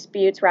types of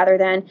disputes rather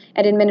than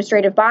an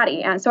administrative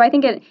body. And so I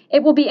think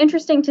it will be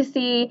interesting to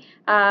see,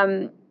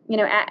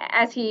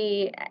 as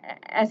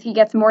he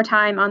gets more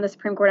time on the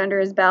Supreme Court under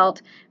his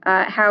belt,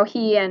 how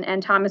he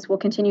and Thomas will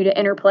continue to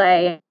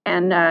interplay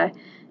and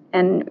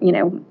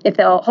if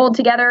they'll hold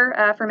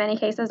together for many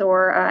cases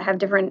or have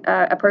different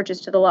approaches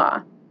to the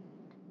law.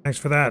 Thanks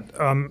for that.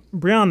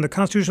 Brianne, the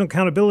Constitutional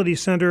Accountability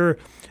Center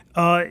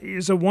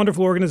is a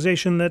wonderful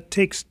organization that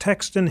takes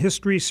text and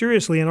history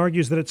seriously and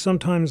argues that it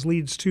sometimes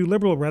leads to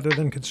liberal rather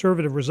than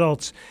conservative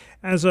results.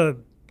 As a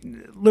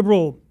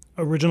liberal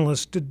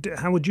originalist,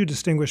 how would you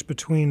distinguish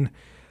between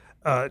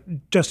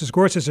Justice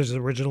Gorsuch's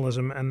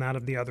originalism and that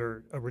of the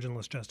other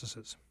originalist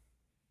justices?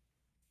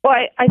 Well,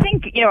 I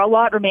think, a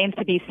lot remains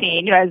to be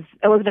seen. As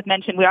Elizabeth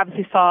mentioned, we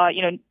obviously saw,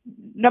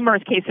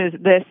 numerous cases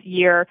this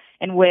year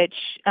in which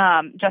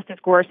Justice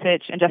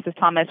Gorsuch and Justice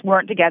Thomas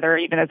weren't together,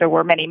 even as there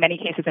were many, many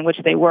cases in which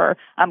they were.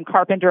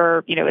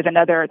 Carpenter, is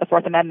another, the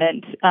Fourth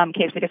Amendment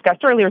case we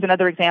discussed earlier is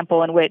another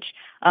example in which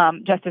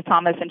Justice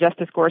Thomas and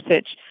Justice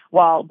Gorsuch,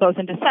 while both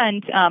in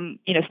dissent,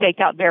 staked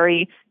out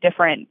very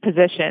different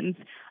positions.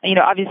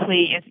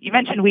 Obviously, as you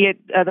mentioned, we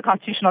at the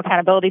Constitutional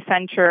Accountability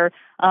Center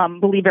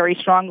believe very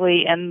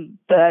strongly in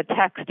the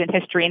text and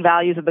history and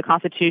values of the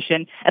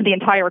Constitution and the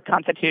entire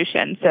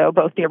Constitution. So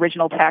both the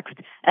original text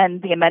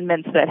and the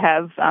amendments that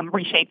have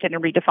reshaped it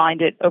and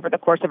redefined it over the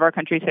course of our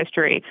country's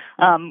history.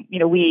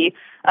 We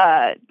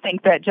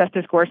think that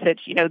Justice Gorsuch,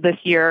 this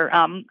year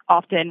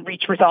often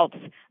reached results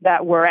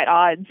that were at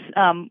odds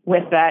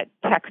with that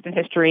text and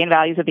history and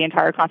values of the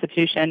entire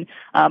Constitution.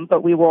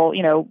 But we will,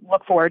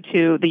 look forward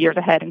to the years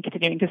ahead and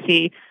continuing to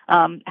see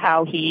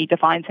how he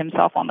defines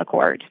himself on the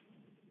court.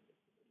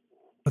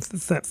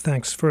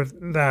 Thanks for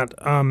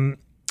that.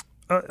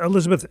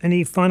 Elizabeth,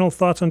 any final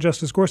thoughts on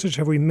Justice Gorsuch?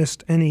 Have we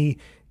missed any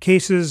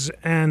cases?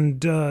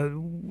 And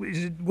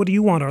what do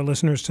you want our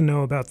listeners to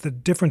know about the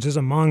differences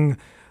among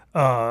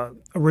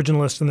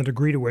originalists and the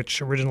degree to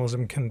which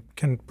originalism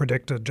can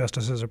predict a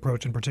justice's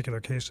approach in particular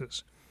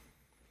cases?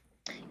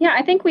 Yeah,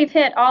 I think we've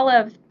hit all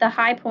of the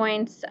high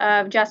points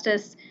of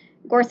Justice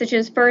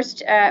Gorsuch's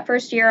first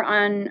year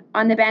on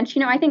the bench.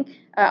 I think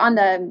on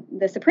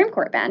the Supreme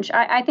Court bench,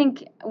 I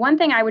think one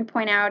thing I would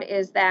point out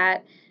is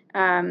that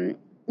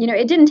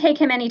it didn't take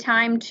him any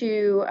time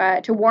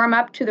to warm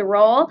up to the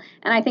role,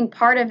 and I think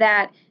part of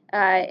that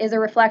is a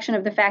reflection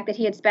of the fact that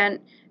he had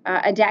spent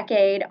a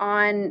decade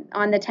on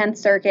the 10th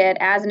Circuit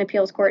as an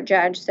appeals court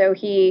judge. So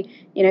he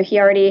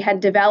already had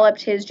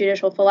developed his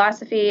judicial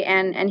philosophy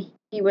and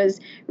he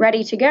was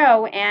ready to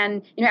go.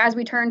 And, as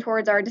we turn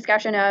towards our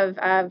discussion of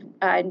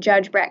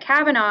Judge Brett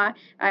Kavanaugh,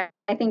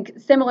 I think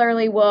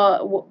similarly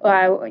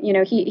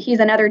he's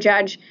another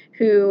judge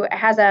who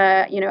has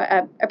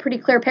a pretty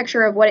clear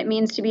picture of what it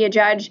means to be a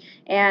judge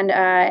and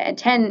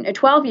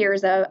 12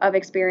 years of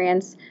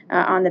experience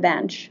on the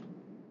bench.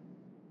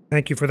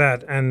 Thank you for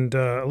that. And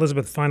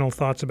Elizabeth, final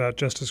thoughts about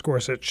Justice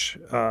Gorsuch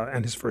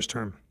and his first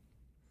term.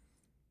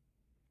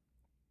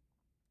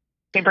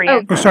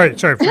 Sorry.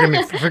 Forgive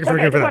me for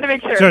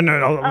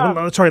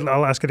that. Sorry,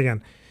 I'll ask it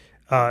again.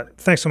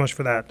 Thanks so much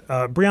for that.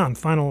 Brianne,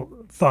 final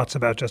thoughts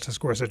about Justice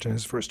Gorsuch and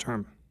his first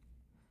term.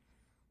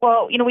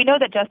 Well, we know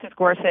that Justice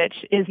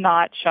Gorsuch is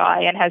not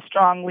shy and has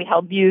strongly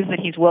held views that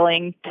he's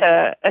willing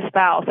to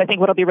espouse. I think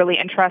what'll be really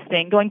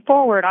interesting going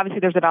forward, obviously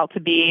there's about to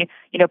be,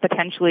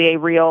 potentially a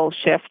real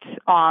shift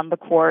on the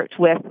court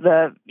with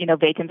the,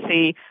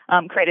 vacancy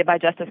created by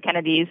Justice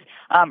Kennedy's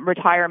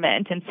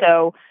retirement. And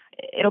so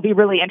it'll be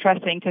really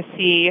interesting to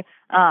see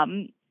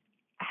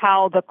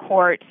how the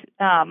court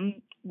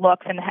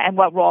looks and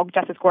what role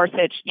Justice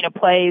Gorsuch,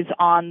 plays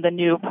on the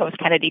new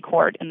post-Kennedy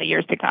court in the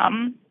years to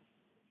come.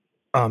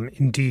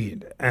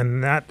 Indeed.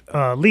 And that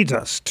leads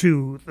us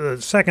to the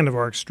second of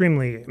our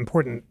extremely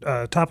important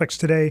topics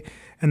today,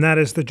 and that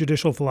is the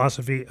judicial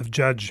philosophy of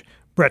Judge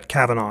Brett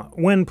Kavanaugh.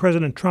 When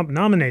President Trump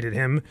nominated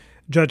him,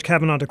 Judge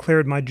Kavanaugh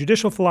declared, "My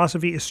judicial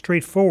philosophy is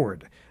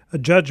straightforward. A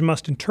judge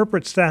must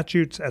interpret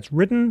statutes as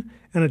written,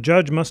 and a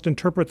judge must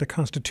interpret the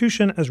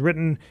Constitution as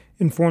written,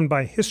 informed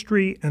by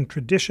history and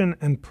tradition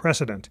and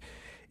precedent."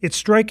 It's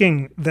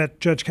striking that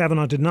Judge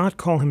Kavanaugh did not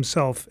call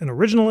himself an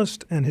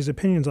originalist, and his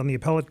opinions on the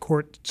appellate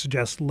court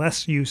suggest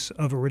less use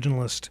of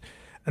originalist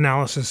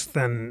analysis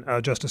than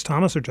Justice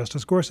Thomas or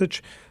Justice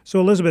Gorsuch. So,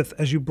 Elizabeth,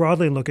 as you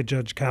broadly look at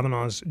Judge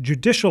Kavanaugh's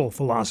judicial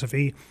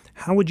philosophy,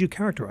 how would you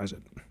characterize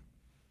it?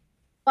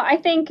 Well, I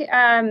think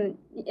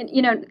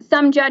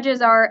some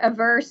judges are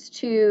averse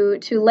to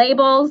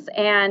labels,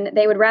 and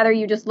they would rather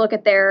you just look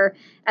at their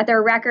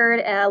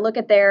record, look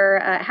at their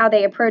how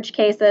they approach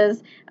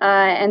cases,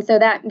 and so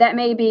that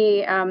may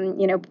be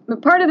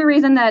part of the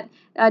reason that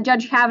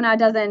Judge Kavanaugh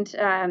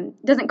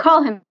doesn't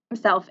call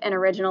himself an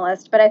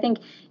originalist. But I think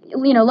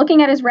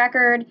looking at his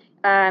record.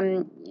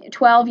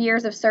 12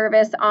 years of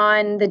service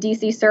on the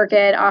D.C.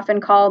 Circuit,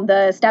 often called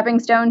the stepping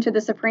stone to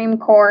the Supreme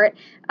Court.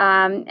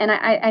 And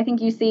I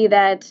think you see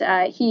that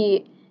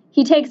he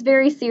takes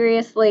very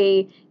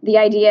seriously the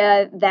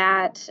idea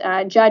that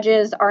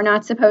judges are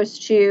not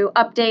supposed to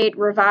update,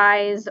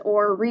 revise,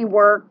 or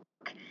rework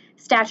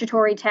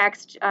statutory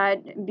text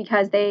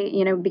because they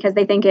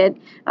think it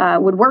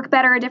would work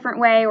better a different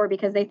way, or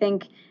because they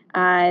think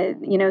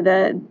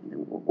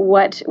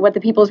what the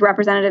people's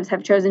representatives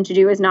have chosen to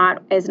do is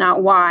not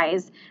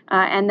wise,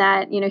 and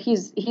that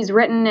he's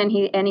written and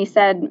he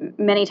said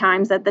many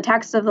times that the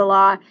text of the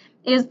law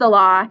is the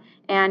law,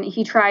 and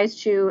he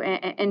tries to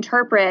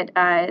interpret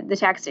the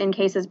text in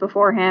cases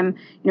before him,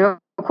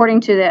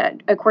 according to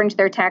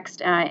their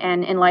text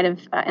and in light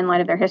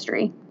of their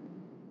history.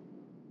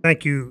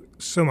 Thank you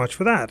so much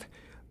for that.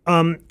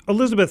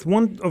 Elizabeth,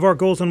 one of our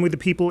goals on We the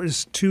People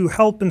is to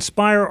help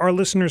inspire our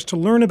listeners to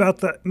learn about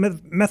the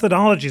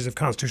methodologies of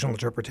constitutional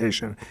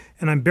interpretation.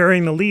 And I'm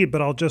burying the lead,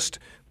 but I'll just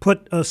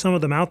put some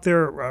of them out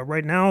there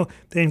right now.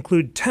 They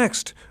include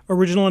text,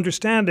 original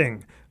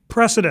understanding,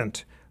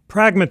 precedent,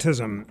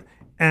 pragmatism,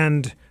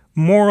 and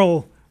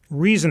moral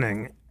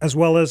reasoning, as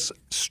well as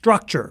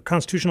structure,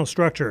 constitutional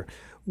structure.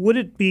 Would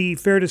it be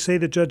fair to say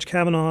that Judge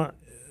Kavanaugh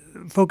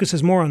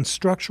focuses more on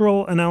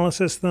structural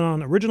analysis than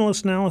on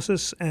originalist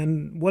analysis,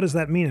 and what does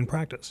that mean in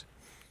practice?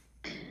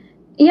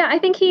 Yeah, I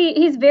think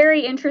he's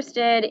very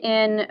interested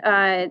in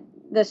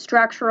the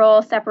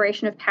structural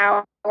separation of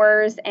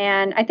powers,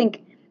 and I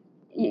think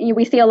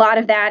we see a lot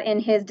of that in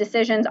his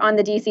decisions on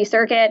the D.C.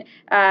 Circuit.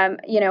 I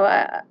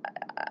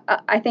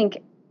think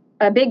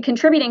a big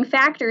contributing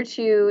factor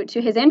to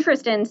his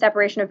interest in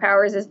separation of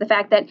powers is the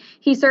fact that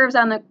he serves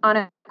on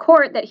a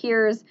court that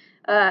hears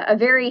a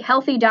very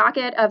healthy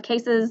docket of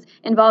cases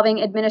involving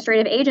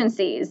administrative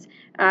agencies.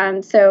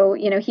 So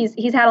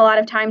he's had a lot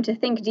of time to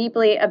think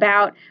deeply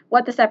about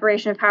what the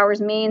separation of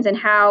powers means and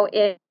how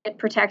it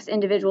protects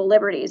individual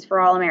liberties for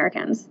all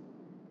Americans.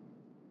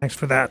 Thanks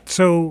for that.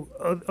 So,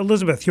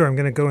 Elizabeth, here I'm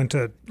going to go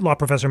into law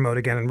professor mode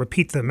again and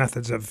repeat the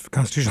methods of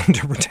constitutional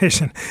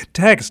interpretation.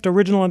 Text,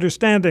 original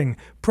understanding,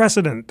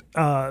 precedent,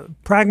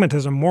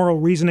 pragmatism, moral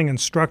reasoning, and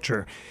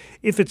structure.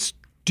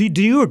 Do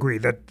you agree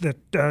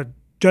that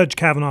Judge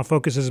Kavanaugh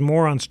focuses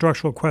more on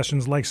structural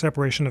questions like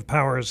separation of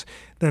powers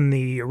than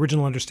the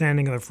original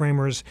understanding of the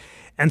framers?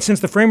 And since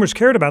the framers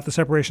cared about the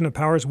separation of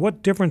powers,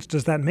 what difference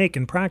does that make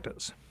in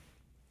practice?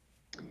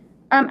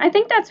 I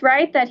think that's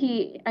right, that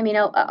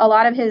a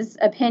lot of his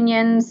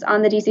opinions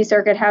on the D.C.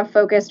 Circuit have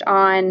focused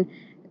on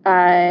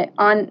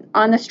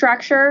the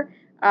structure,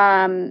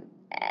 how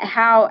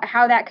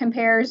that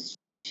compares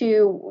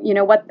to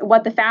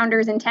what the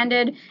founders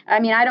intended. I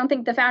mean, I don't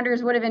think the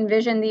founders would have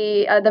envisioned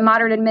the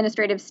modern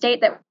administrative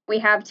state that we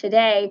have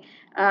today,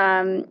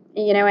 and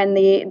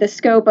the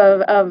scope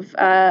of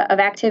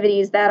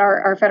activities that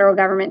our federal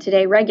government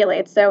today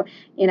regulates. So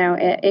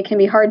it can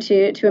be hard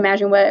to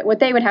imagine what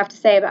they would have to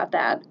say about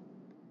that.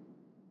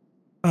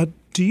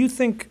 Do you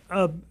think,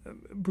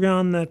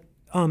 Brian, that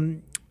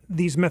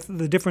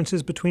the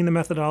differences between the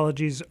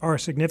methodologies are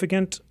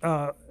significant?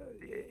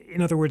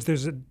 In other words,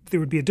 there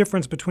would be a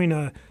difference between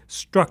a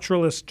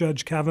structuralist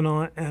Judge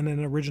Kavanaugh and an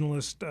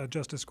originalist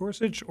Justice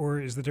Gorsuch, or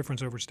is the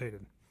difference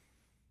overstated?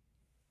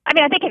 I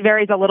mean, I think it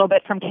varies a little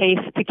bit from case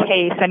to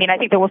case. I mean, I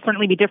think there will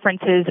certainly be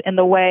differences in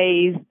the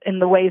ways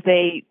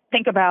they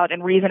think about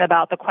and reason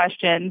about the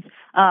questions,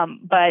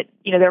 but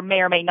there may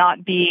or may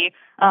not be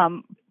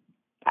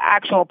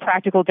actual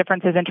practical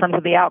differences in terms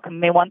of the outcome. I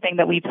mean, one thing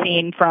that we've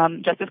seen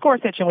from Justice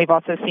Gorsuch and we've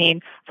also seen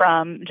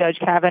from Judge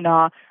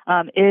Kavanaugh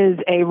is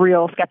a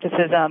real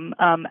skepticism,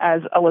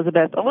 as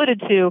Elizabeth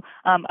alluded to,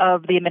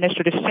 of the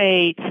administrative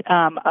state,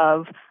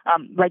 of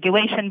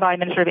regulation by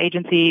administrative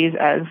agencies,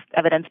 as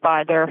evidenced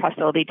by their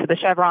hostility to the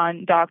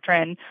Chevron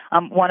doctrine.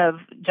 One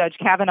of Judge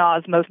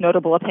Kavanaugh's most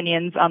notable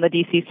opinions on the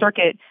D.C.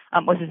 Circuit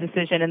was his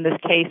decision in this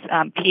case,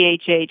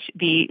 PHH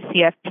v.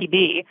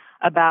 CFPB,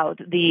 about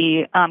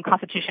the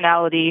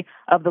constitutionality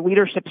of the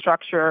leadership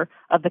structure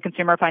of the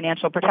Consumer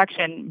Financial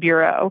Protection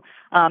Bureau.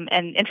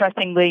 And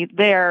interestingly,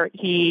 there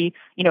he,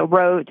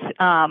 wrote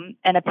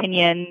an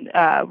opinion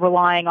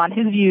relying on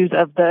his views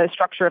of the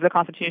structure of the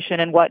Constitution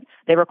and what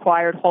they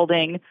required,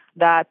 holding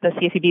that the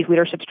CFPB's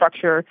leadership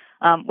structure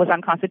was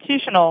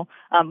unconstitutional.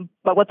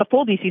 But what the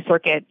full D.C.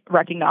 Circuit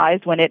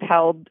recognized when it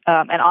held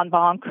an en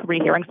banc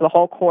rehearing, so the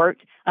whole court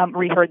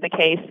reheard the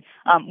case,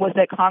 was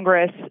that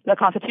the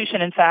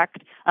Constitution, in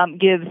fact,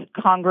 gives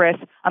Congress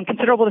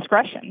considerable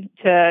discretion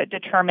to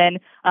determine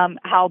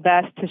how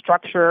best to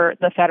structure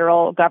the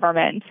federal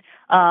government.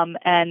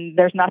 And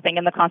there's nothing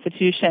in the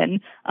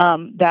Constitution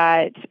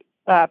that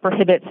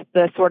prohibits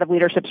the sort of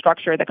leadership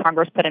structure that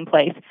Congress put in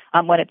place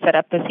when it set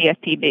up the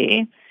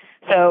CFPB.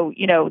 So,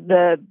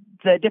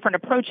 the different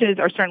approaches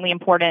are certainly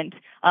important,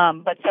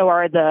 but so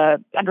are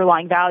the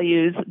underlying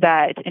values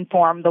that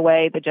inform the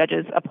way the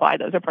judges apply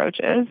those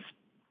approaches.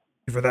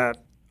 For that,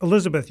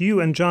 Elizabeth,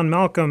 you and John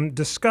Malcolm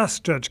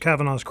discussed Judge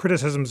Kavanaugh's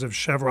criticisms of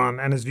Chevron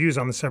and his views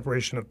on the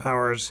separation of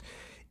powers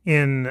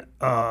in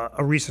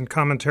a recent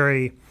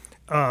commentary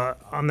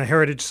on the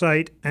Heritage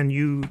site, and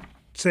you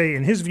say,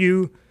 in his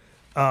view,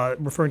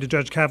 referring to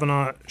Judge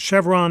Kavanaugh,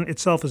 Chevron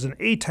itself is an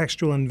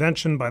atextual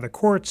invention by the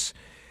courts.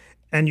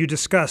 And you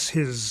discuss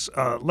his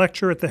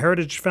lecture at the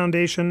Heritage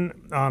Foundation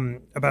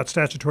about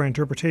statutory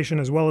interpretation,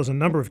 as well as a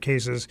number of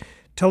cases.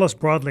 Tell us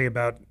broadly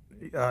about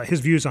his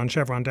views on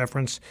Chevron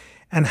deference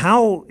and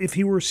how, if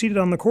he were seated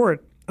on the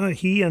court,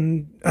 he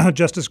and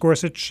Justice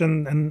Gorsuch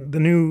and the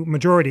new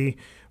majority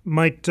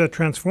might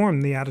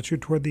transform the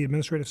attitude toward the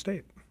administrative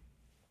state.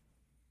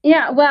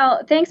 Yeah,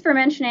 well, thanks for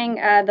mentioning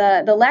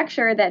the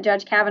lecture that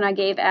Judge Kavanaugh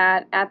gave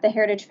at the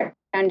Heritage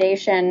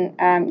Foundation.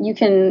 You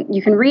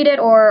can read it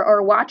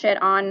or watch it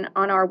on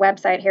our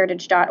website,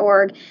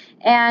 heritage.org.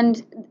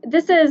 And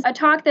this is a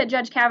talk that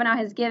Judge Kavanaugh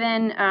has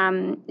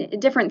given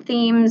different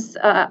themes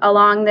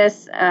along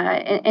this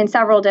in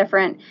several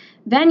different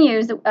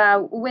venues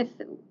with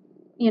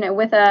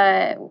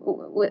the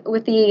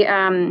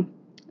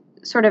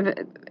sort of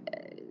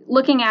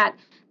looking at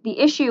the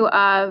issue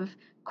of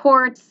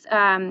courts,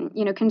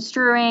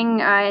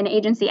 construing an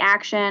agency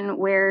action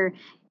where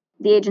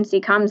the agency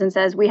comes and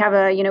says we have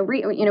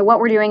what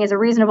we're doing is a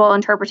reasonable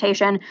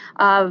interpretation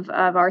of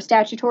our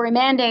statutory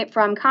mandate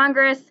from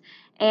Congress,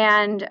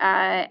 and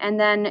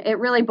then it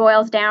really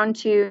boils down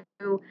to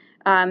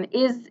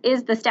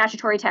is the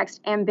statutory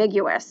text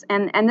ambiguous,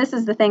 and this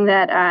is the thing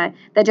that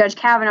Judge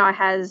Kavanaugh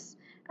has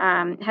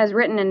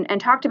written and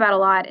talked about a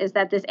lot, is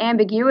that this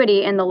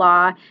ambiguity in the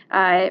law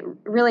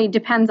really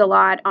depends a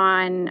lot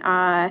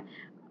on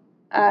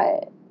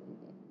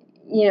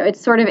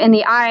it's sort of in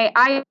the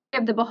eye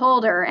of the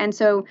beholder. And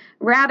so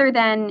rather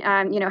than,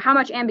 how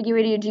much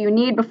ambiguity do you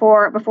need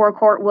before a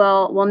court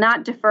will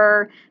not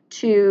defer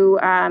to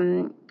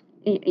an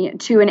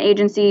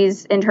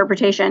agency's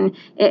interpretation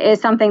is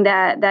something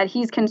that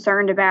he's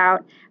concerned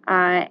about.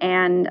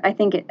 And I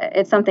think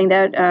it's something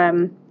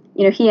that,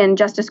 he and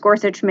Justice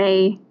Gorsuch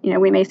we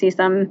may see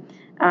some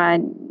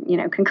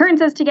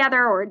concurrences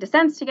together or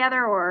dissents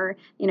together, or,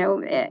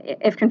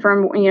 if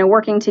confirmed,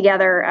 working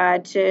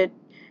together to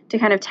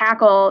kind of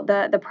tackle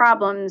the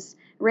problems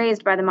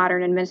raised by the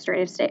modern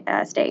administrative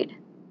state.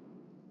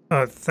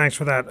 Thanks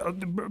for that.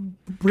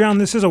 Brianne,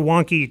 this is a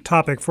wonky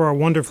topic for our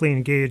wonderfully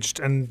engaged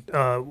and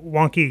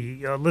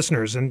wonky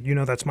listeners, and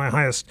that's my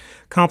highest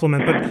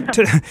compliment. But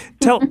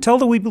tell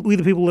the We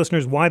the People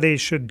listeners why they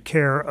should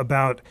care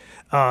about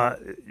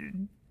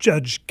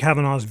Judge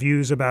Kavanaugh's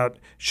views about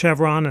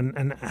Chevron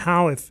and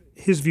how, if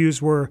his views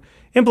were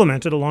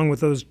implemented along with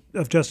those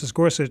of Justice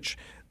Gorsuch,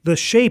 the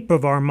shape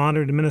of our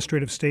modern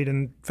administrative state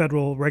and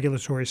federal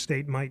regulatory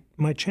state might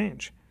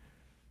change.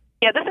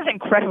 Yeah, this is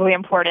incredibly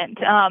important.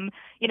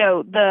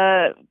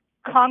 The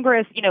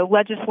Congress,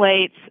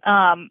 legislates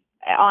on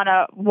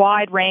a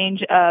wide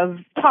range of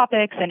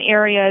topics and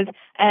areas,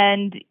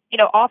 and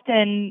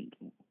often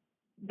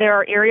there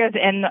are areas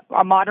in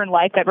our modern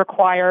life that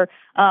require,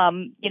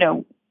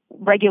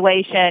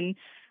 regulation.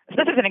 So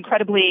this is an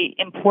incredibly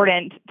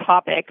important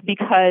topic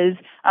because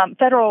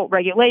federal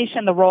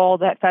regulation, the role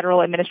that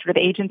federal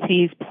administrative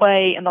agencies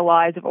play in the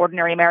lives of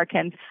ordinary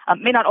Americans,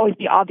 may not always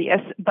be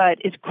obvious, but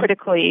is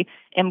critically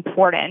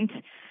important.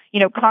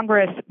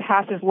 Congress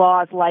passes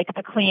laws like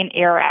the Clean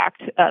Air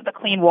Act, the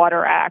Clean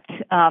Water Act,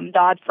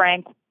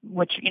 Dodd-Frank,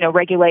 which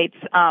regulates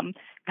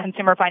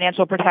consumer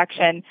financial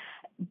protection.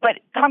 But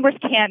Congress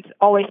can't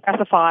always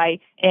specify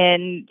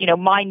in,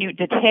 minute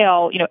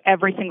detail,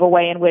 every single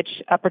way in which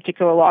a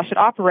particular law should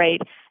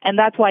operate. And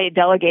that's why it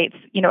delegates,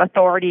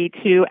 authority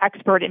to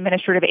expert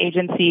administrative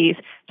agencies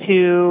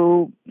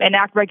to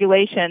enact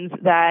regulations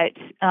that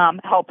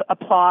help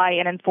apply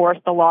and enforce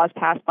the laws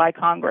passed by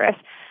Congress.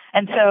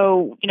 And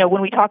so,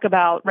 when we talk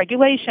about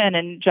regulation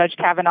and Judge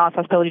Kavanaugh's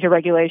hostility to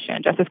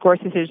regulation, Justice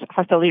Gorsuch's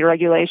hostility to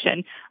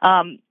regulation,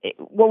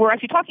 what we're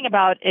actually talking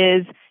about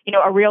is,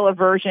 a real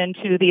aversion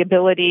to the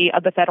ability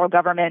of the federal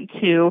government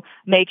to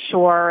make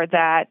sure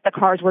that the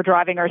cars we're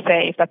driving are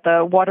safe, that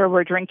the water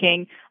we're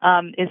drinking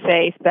is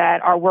safe,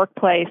 that our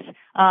workplace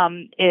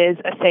is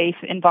a safe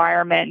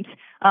environment.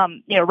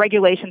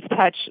 regulations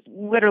touch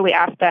literally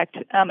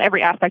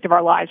every aspect of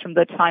our lives from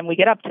the time we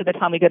get up to the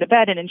time we go to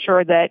bed, and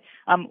ensure that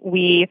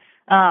we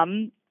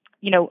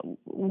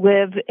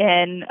live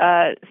in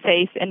a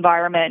safe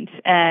environment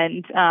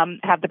and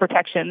have the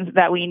protections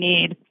that we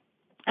need.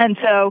 And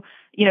so,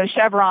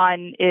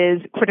 Chevron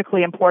is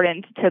critically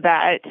important to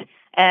that.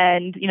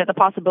 And, the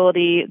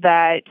possibility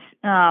that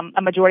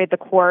a majority of the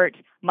court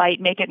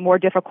might make it more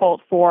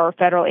difficult for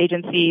federal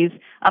agencies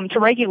to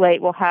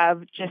regulate will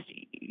have just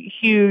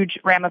huge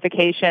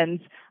ramifications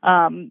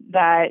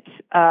that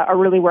are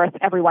really worth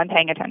everyone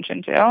paying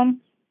attention to.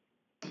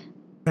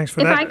 Thanks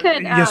for if that. I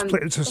could, Yes,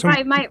 please. if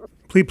I might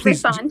please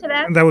respond to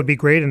that. That would be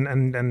great.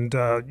 And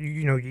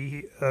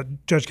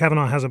Judge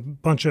Kavanaugh has a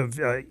bunch of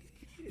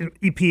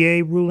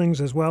EPA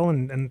rulings as well,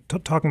 and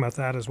talking about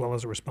that as well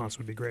as a response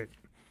would be great.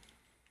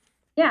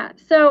 Yeah.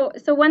 So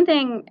one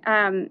thing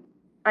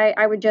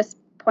I would just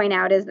point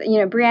out is,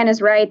 Brianne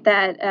is right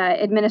that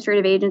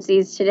administrative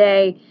agencies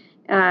today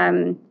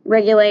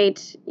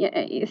regulate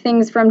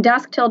things from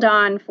dusk till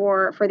dawn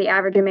for the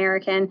average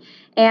American.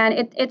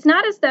 And it's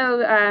not as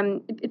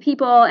though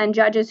people and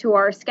judges who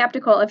are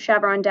skeptical of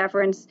Chevron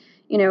deference,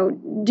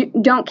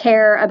 don't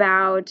care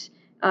about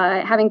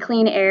having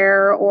clean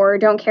air, or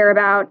don't care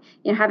about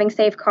having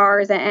safe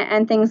cars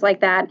and things like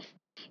that.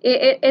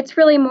 It's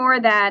really more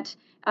that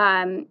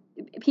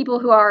people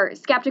who are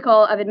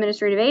skeptical of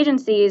administrative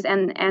agencies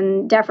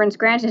and deference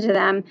granted to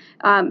them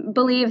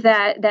believe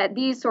that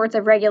these sorts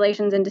of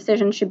regulations and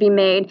decisions should be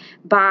made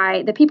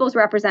by the people's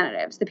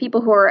representatives, the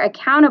people who are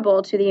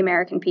accountable to the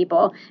American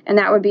people, and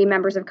that would be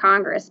members of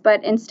Congress.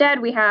 But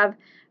instead, we have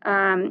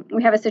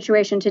a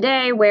situation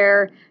today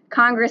where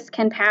Congress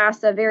can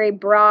pass a very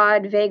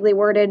broad, vaguely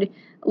worded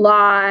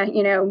law,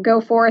 go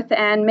forth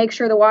and make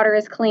sure the water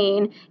is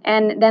clean,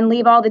 and then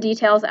leave all the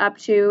details up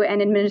to an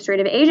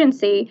administrative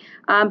agency.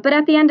 But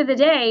at the end of the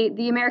day,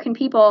 the American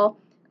people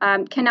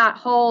cannot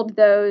hold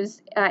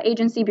those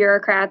agency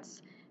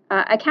bureaucrats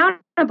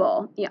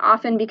accountable,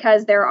 often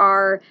because there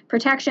are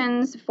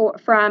protections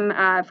from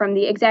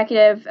the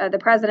executive, the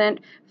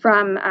president,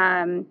 from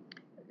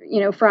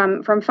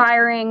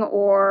firing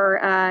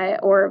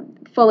or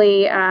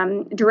fully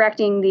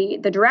directing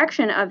the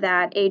direction of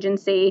that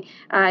agency.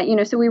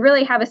 So we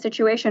really have a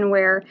situation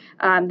where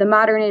the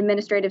modern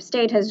administrative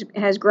state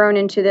has grown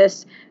into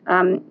this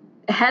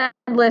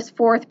headless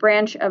fourth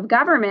branch of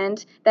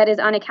government that is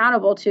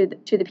unaccountable to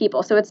the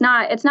people. So it's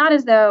not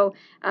as though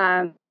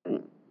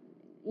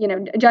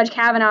Judge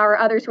Kavanaugh or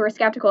others who are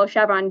skeptical of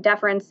Chevron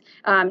deference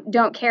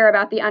don't care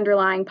about the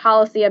underlying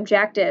policy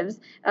objectives.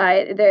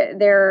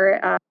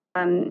 Their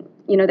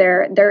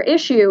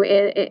issue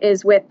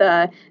is with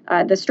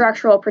the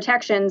structural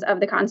protections of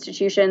the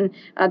Constitution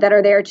that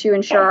are there to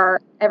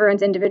ensure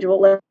everyone's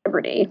individual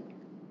liberty.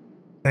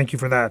 Thank you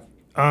for that.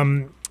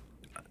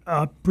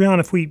 Brianne,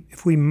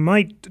 if we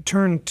might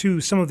turn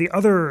to some of the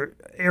other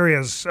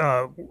areas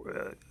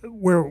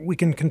where we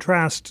can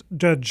contrast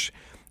Judge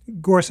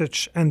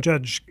Gorsuch and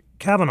Judge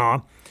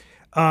Kavanaugh,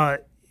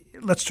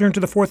 let's turn to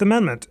the Fourth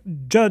Amendment.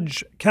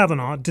 Judge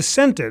Kavanaugh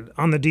dissented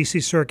on the D.C.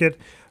 Circuit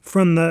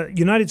from the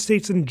United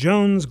States and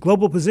Jones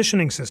Global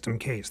Positioning System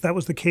case. That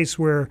was the case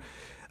where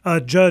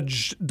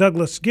Judge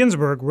Douglas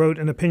Ginsburg wrote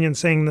an opinion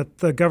saying that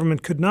the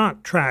government could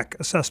not track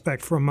a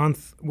suspect for a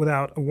month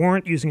without a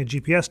warrant using a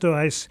GPS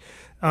device.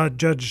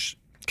 Judge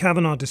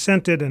Kavanaugh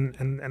dissented,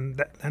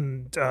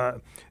 and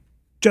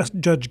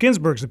Judge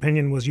Ginsburg's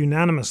opinion was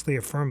unanimously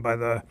affirmed by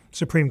the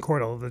Supreme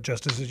Court, although the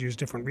justices used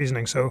different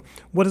reasoning. So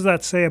what does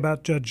that say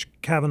about Judge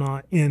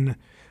Kavanaugh in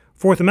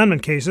Fourth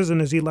Amendment cases, and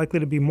is he likely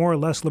to be more or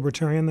less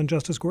libertarian than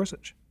Justice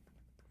Gorsuch?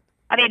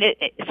 I mean,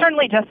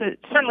 certainly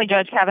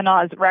Judge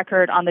Kavanaugh's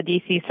record on the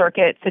D.C.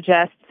 Circuit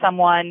suggests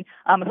someone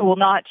who will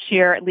not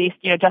share at least,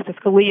 Justice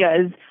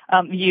Scalia's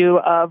view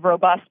of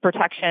robust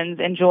protections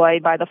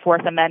enjoyed by the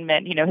Fourth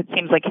Amendment. It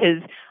seems like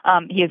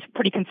he has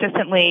pretty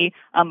consistently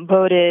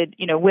voted,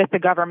 with the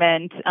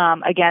government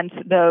against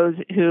those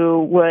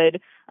who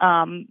would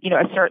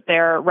assert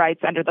their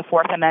rights under the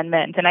Fourth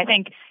Amendment. And I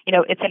think,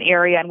 it's an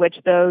area in which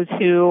those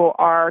who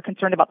are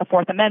concerned about the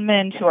Fourth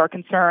Amendment, who are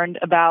concerned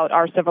about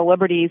our civil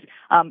liberties,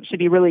 should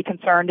be really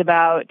concerned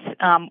about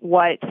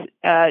what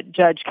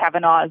Judge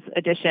Kavanaugh's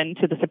addition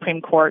to the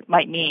Supreme Court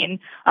might mean.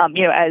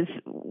 As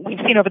we've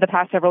seen over the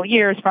past several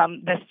years,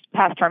 from this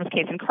past term's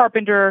case in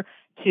Carpenter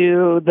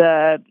to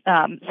the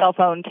cell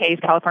phone case,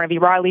 California v.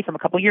 Riley from a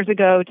couple years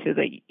ago, to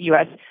the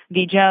U.S.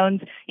 v.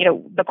 Jones,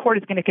 the court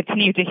is going to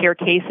continue to hear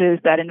cases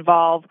that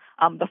involve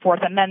the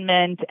Fourth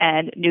Amendment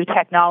and new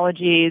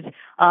technologies.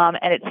 And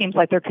it seems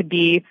like there could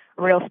be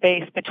real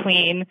space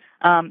between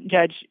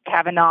Judge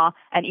Kavanaugh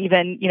and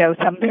even,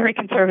 some very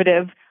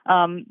conservative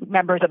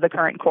members of the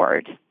current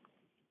court.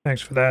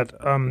 Thanks for that.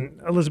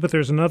 Elizabeth,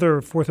 there's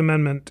another Fourth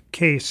Amendment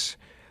case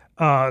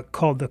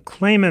called the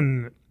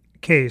Clayman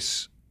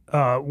case,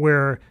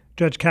 where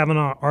Judge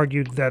Kavanaugh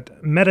argued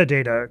that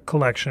metadata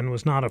collection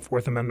was not a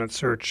Fourth Amendment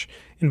search,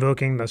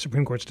 invoking the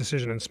Supreme Court's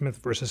decision in Smith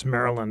versus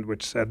Maryland,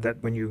 which said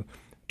that when you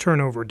turn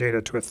over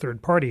data to a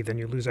third party, then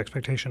you lose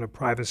expectation of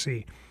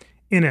privacy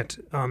in it.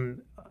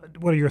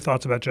 What are your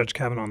thoughts about Judge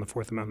Kavanaugh and the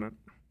Fourth Amendment?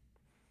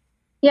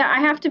 Yeah,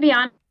 I have to be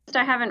honest.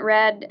 I haven't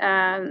read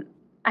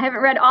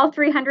all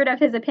 300 of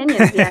his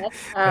opinions yet.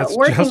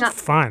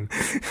 That's fine.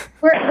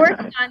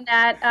 Working on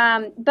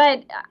that,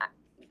 but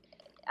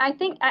I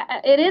think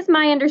it is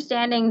my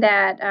understanding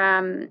that,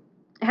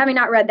 having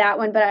not read that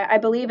one, but I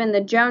believe in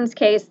the Jones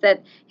case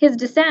that his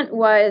dissent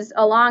was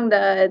along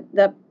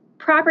the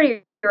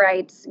property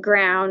rights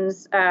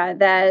grounds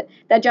that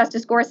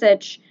Justice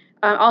Gorsuch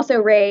also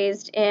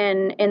raised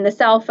in the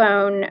cell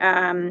phone,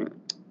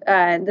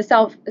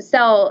 the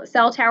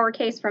cell tower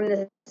case from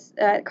this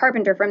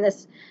Carpenter from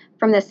this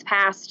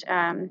past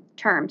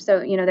term. So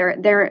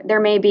there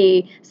may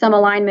be some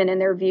alignment in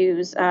their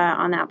views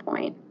on that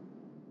point.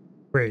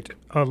 Great.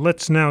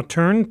 Let's now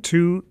turn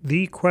to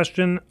the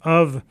question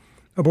of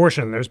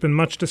abortion. There's been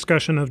much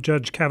discussion of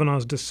Judge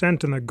Kavanaugh's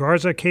dissent in the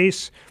Garza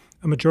case.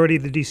 A majority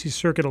of the D.C.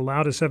 Circuit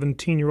allowed a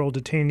 17-year-old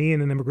detainee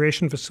in an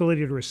immigration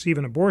facility to receive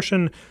an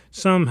abortion.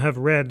 Some have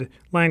read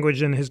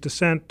language in his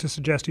dissent to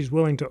suggest he's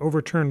willing to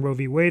overturn Roe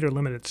v. Wade or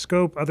limit its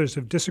scope. Others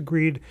have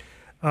disagreed.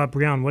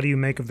 Brianne, what do you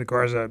make of the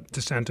Garza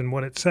dissent and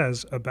what it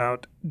says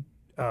about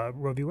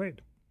Roe v.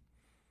 Wade?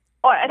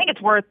 Well, I think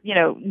it's worth,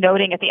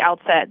 noting at the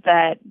outset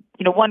that,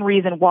 one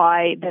reason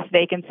why this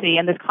vacancy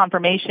and this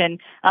confirmation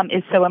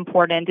is so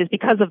important is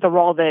because of the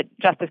role that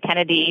Justice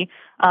Kennedy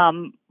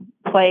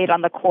played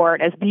on the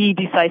court as the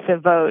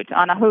decisive vote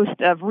on a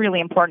host of really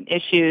important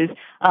issues,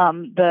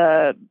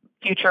 the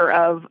future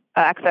of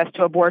access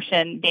to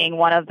abortion being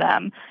one of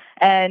them.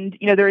 And,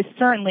 there is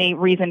certainly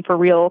reason for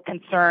real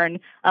concern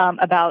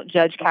about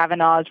Judge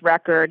Kavanaugh's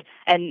record,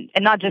 and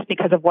not just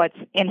because of what's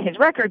in his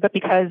record, but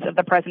because of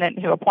the president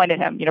who appointed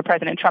him.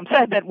 President Trump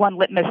said that one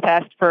litmus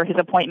test for his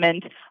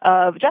appointment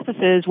of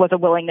justices was a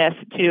willingness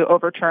to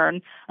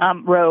overturn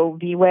Roe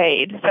v.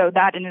 Wade. So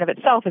that in and of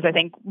itself is, I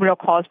think, real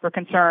cause for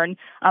concern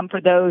for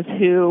those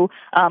who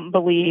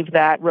believe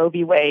that Roe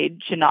v.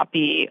 Wade should not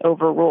be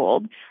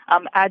overruled.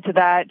 Add to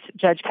that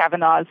Judge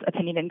Kavanaugh's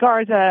opinion in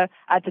Garza,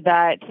 add to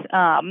that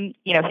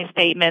his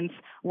statements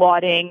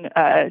lauding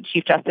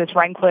Chief Justice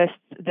Rehnquist's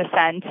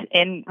dissent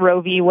in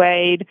Roe v.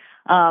 Wade,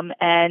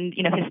 and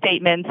his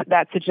statements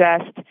that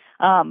suggest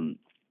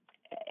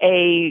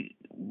a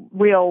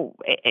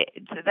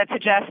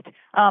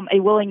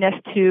willingness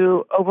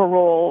to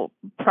overrule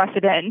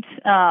precedent,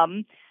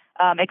 add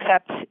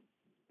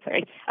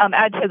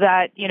to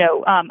that,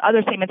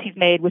 other statements he's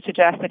made which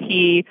suggest that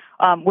he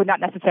would not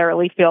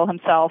necessarily feel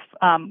himself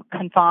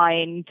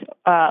confined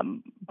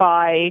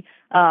by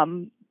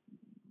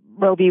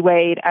Roe v.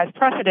 Wade as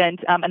precedent,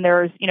 and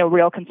there's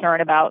real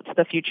concern about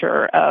the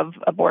future of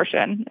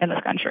abortion in this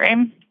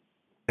country.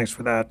 Thanks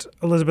for that,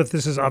 Elizabeth.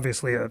 This is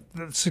obviously a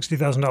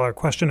 $60,000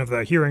 question of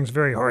the hearings.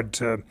 Very hard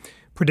to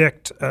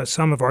predict.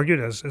 Some have argued,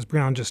 as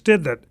Brianne just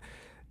did, that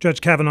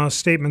Judge Kavanaugh's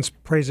statements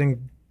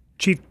praising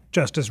Chief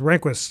Justice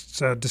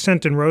Rehnquist's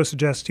dissent in Roe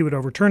suggests he would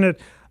overturn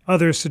it.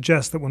 Others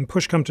suggest that when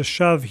push comes to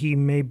shove, he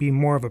may be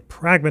more of a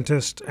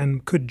pragmatist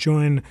and could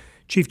join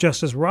Chief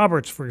Justice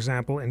Roberts, for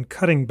example, in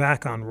cutting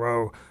back on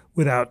Roe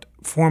without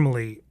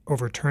formally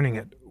overturning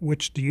it.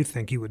 Which do you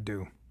think he would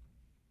do?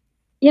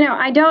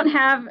 I don't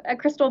have a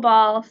crystal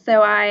ball,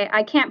 so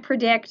I can't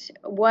predict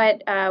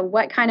what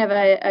kind of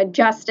a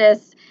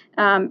justice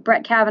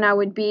Brett Kavanaugh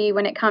would be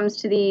when it comes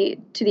to the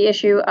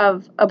issue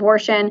of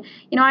abortion.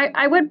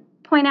 I would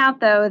point out,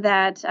 though,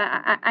 that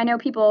I know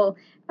people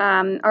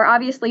are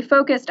obviously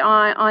focused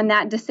on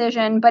that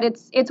decision, but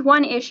it's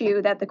one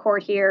issue that the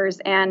court hears.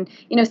 And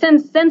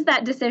since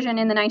that decision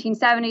in the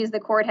 1970s, the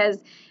court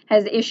has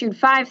issued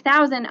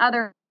 5,000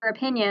 other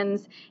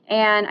opinions,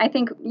 and I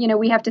think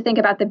we have to think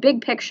about the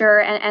big picture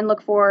and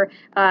look for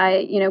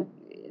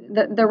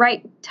the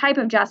right type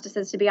of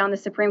justices to be on the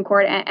Supreme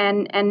Court,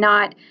 and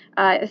not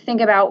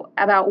think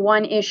about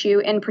one issue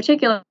in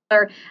particular.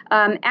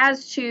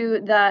 As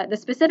to the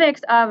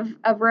specifics of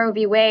Roe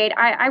v. Wade,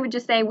 I would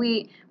just say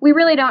we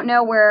really don't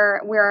know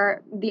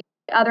where the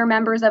other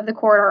members of the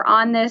court are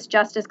on this.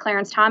 Justice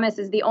Clarence Thomas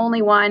is the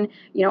only one,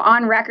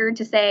 on record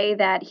to say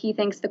that he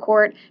thinks the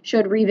court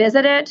should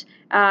revisit it.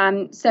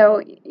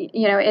 So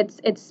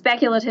it's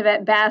speculative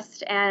at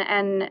best,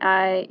 and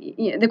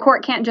the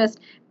court can't just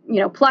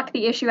pluck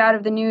the issue out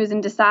of the news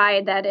and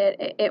decide that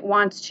it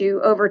wants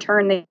to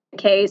overturn the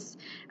case.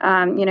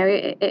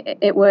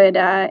 It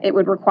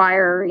would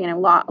require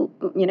law,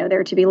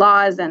 there to be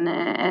laws,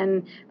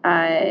 and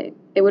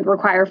it would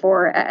require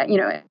for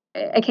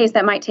a case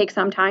that might take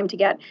some time to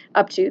get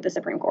up to the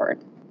Supreme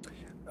Court.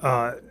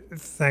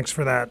 Thanks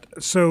for that.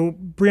 So,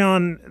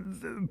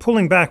 Brianne,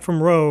 pulling back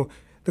from Roe,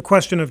 the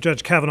question of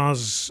Judge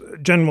Kavanaugh's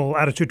general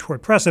attitude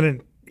toward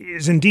precedent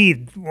is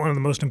indeed one of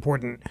the most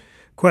important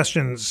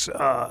questions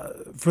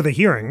for the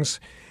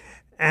hearings.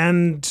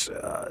 And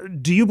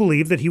do you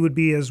believe that he would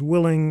be as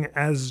willing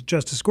as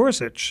Justice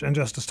Gorsuch and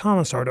Justice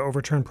Thomas are to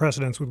overturn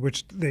precedents with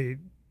which they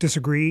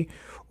disagree?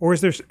 Or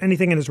is there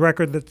anything in his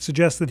record that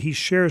suggests that he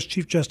shares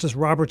Chief Justice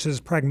Roberts'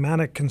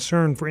 pragmatic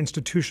concern for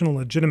institutional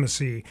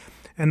legitimacy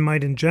and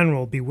might in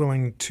general be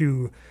willing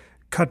to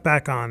cut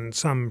back on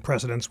some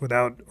precedents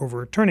without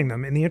overturning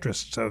them in the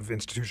interests of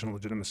institutional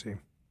legitimacy?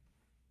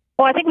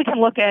 Well, I think we can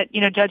look at,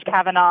 Judge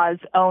Kavanaugh's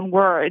own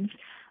words.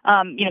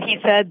 He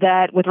said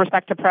that with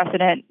respect to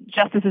precedent,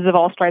 justices of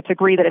all stripes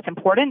agree that it's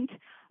important,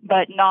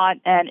 but not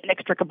an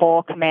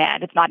inextricable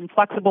command. It's not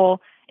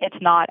inflexible. It's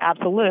not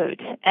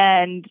absolute.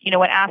 And,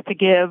 when asked to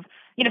give,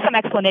 some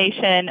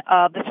explanation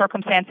of the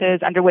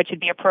circumstances under which it'd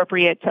be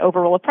appropriate to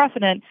overrule a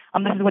precedent,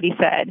 this is what he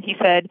said. He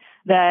said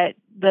that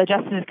the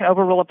justices can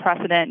overrule a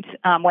precedent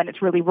when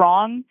it's really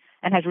wrong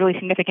and has really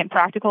significant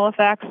practical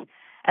effects,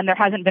 and there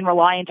hasn't been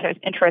reliant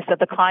interest of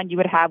the kind you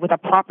would have with a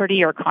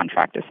property or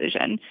contract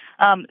decision.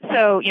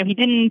 So, he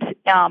didn't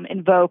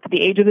invoke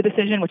the age of the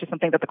decision, which is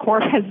something that the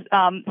court has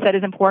said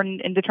is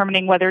important in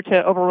determining whether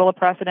to overrule a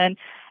precedent.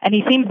 And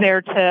he seems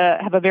there to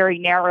have a very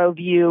narrow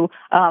view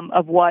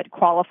of what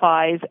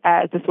qualifies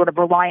as the sort of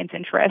reliance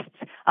interests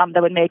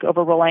that would make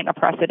overruling a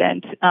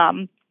precedent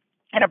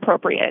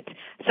inappropriate.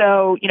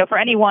 So, for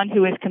anyone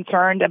who is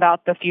concerned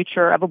about the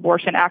future of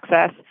abortion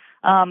access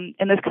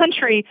in this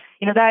country,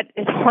 that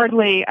is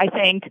hardly, I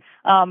think,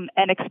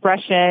 an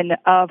expression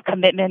of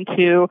commitment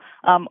to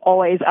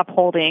always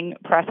upholding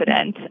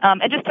precedent.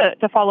 And just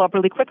to follow up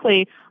really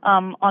quickly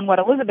on what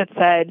Elizabeth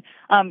said,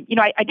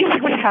 I do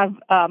think we have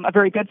a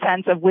very good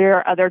sense of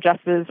where other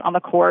justices on the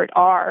court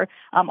are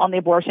on the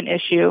abortion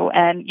issue.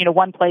 And,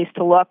 one place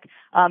to look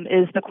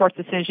is the court's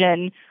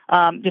decision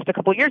just a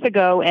couple years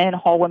ago in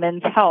Hall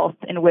Women's Health,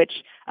 in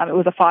which it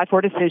was a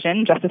 5-4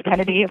 decision. Justice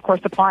Kennedy, of course,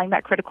 applying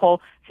that critical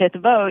fifth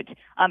vote.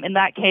 In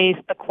that case,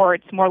 the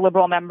court's more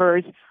liberal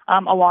members,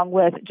 along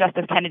with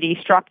Justice Kennedy,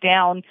 struck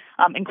down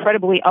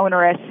incredibly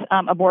onerous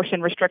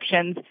abortion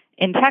restrictions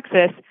in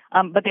Texas,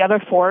 but the other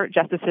 4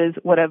 justices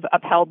would have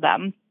upheld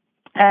them.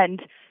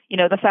 And,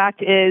 the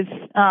fact is,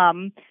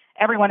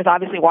 everyone is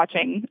obviously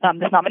watching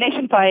this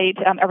nomination fight.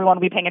 Everyone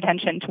will be paying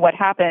attention to what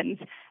happens.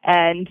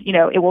 And,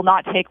 it will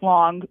not take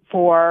long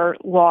for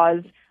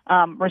laws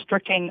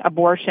restricting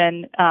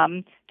abortion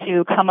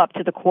to come up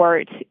to the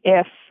court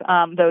if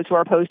those who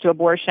are opposed to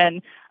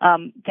abortion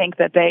think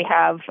that they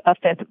have a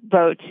fifth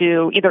vote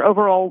to either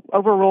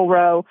overrule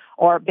Roe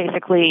or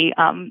basically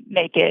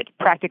make it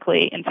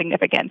practically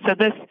insignificant. So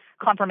this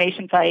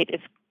confirmation fight is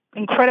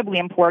incredibly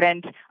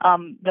important.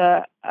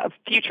 The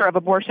future of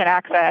abortion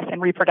access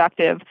and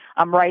reproductive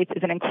rights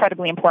is an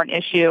incredibly important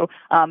issue,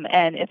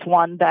 and it's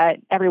one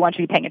that everyone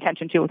should be paying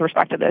attention to with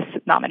respect to this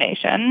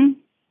nomination.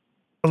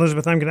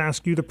 Elizabeth, I'm going to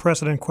ask you the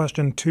precedent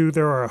question, too.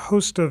 There are a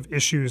host of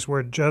issues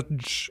where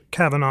Judge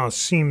Kavanaugh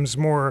seems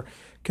more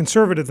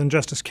conservative than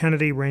Justice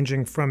Kennedy,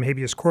 ranging from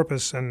habeas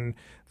corpus and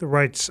the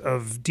rights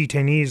of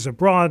detainees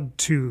abroad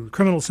to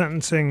criminal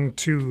sentencing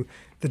to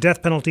the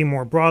death penalty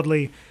more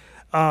broadly.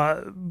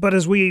 But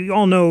as we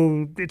all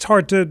know, it's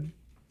hard to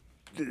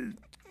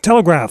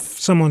telegraph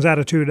someone's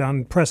attitude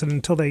on precedent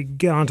until they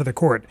get onto the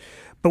court.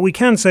 But we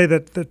can say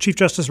that the Chief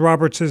Justice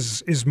Roberts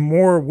is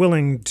more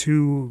willing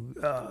to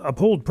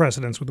uphold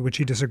precedents with which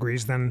he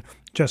disagrees than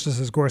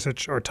Justices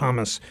Gorsuch or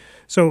Thomas.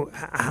 So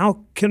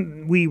how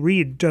can we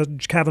read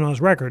Judge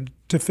Kavanaugh's record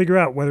to figure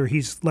out whether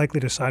he's likely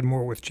to side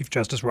more with Chief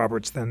Justice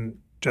Roberts than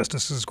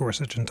Justices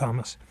Gorsuch and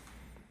Thomas?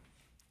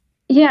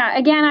 Yeah,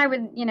 again, I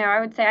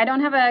would say I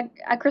don't have a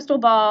crystal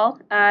ball,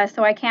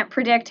 so I can't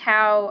predict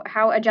how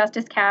a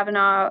Justice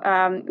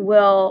Kavanaugh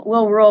will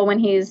rule when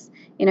he's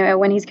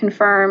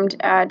confirmed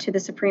to the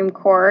Supreme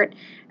Court.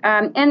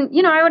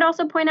 And I would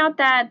also point out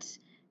that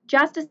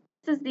justices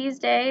these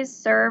days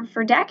serve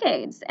for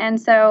decades,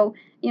 and so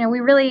we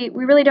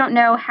really don't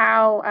know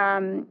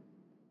how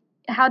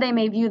they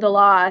may view the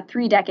law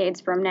 3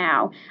 decades from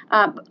now.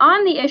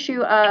 On the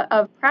issue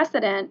of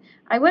precedent,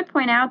 I would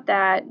point out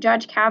that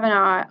Judge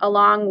Kavanaugh,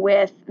 along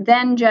with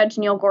then Judge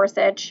Neil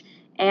Gorsuch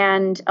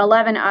and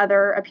 11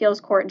 other appeals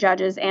court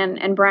judges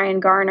and Brian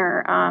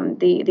Garner,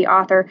 the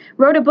author,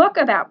 wrote a book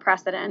about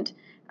precedent,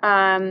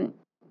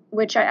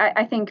 which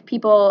I think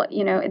people,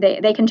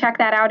 they can check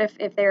that out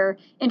if they're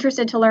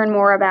interested to learn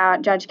more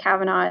about Judge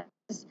Kavanaugh's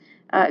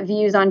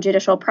views on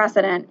judicial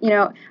precedent.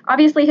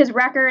 Obviously his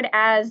record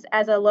as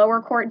a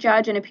lower court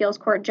judge, an appeals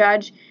court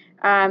judge,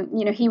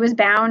 he was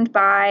bound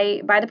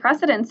by the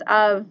precedents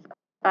of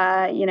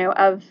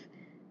the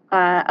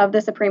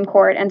Supreme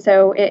Court, and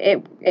so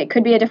it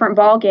could be a different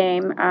ball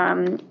game,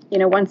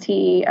 once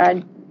he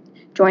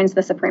joins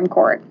the Supreme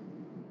Court.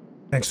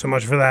 Thanks so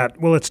much for that.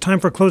 Well, it's time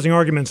for closing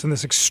arguments in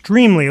this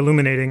extremely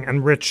illuminating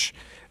and rich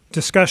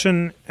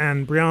discussion.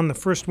 And Brianne, the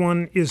first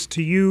one is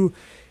to you.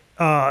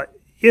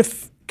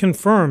 If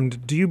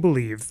confirmed, do you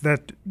believe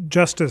that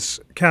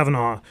Justice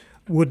Kavanaugh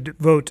would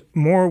vote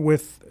more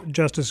with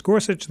Justice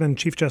Gorsuch than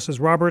Chief Justice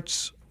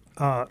Roberts?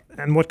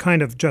 And what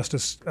kind of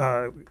justice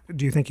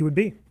do you think he would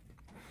be?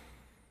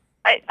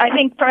 I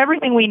think from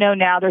everything we know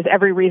now, there's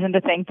every reason to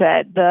think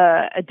that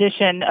the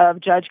addition of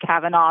Judge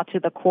Kavanaugh to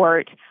the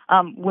court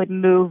would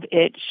move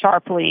it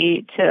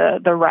sharply to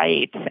the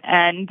right.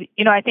 And,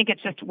 I think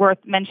it's just worth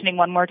mentioning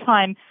one more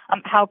time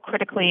how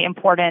critically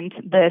important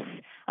this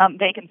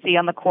vacancy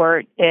on the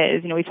court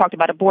is. We talked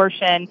about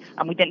abortion.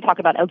 We didn't talk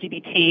about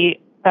LGBT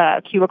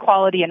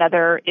equality,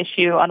 another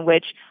issue on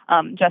which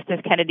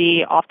Justice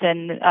Kennedy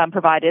often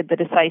provided the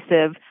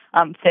decisive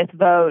fifth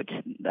vote,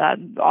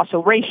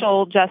 also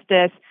racial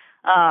justice,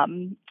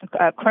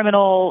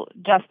 criminal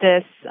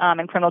justice,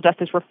 and criminal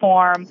justice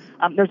reform.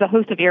 There's a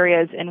host of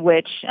areas in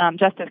which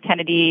Justice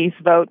Kennedy's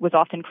vote was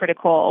often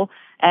critical,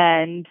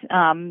 and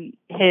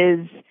his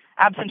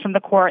absence from the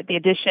court, the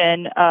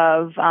addition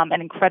of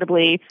an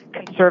incredibly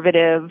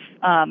conservative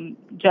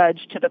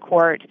judge to the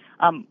court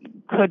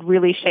could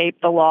really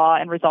shape the law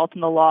and result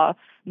in the law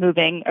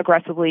moving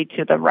aggressively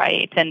to the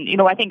right. And,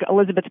 I think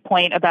Elizabeth's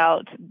point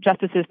about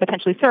justices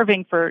potentially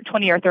serving for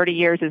 20 or 30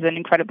 years is an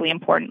incredibly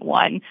important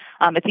one.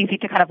 It's easy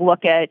to kind of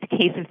look at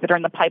cases that are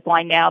in the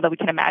pipeline now that we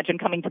can imagine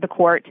coming to the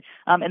court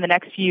in the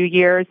next few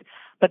years,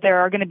 but there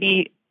are going to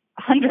be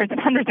hundreds and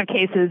hundreds of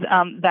cases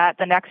that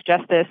the next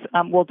justice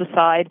will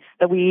decide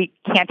that we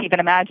can't even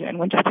imagine.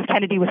 When Justice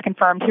Kennedy was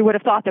confirmed, who would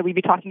have thought that we'd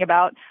be talking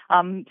about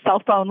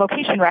cell phone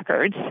location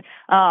records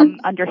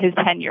under his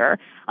tenure?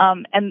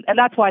 And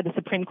that's why the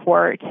Supreme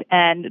Court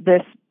and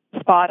this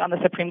spot on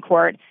the Supreme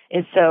Court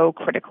is so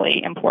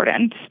critically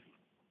important.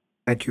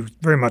 Thank you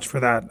very much for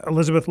that.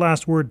 Elizabeth,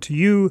 last word to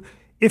you.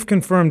 If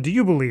confirmed, do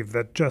you believe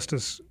that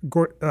Justice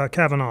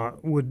Kavanaugh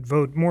would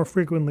vote more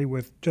frequently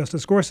with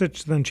Justice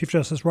Gorsuch than Chief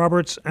Justice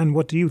Roberts? And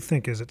what do you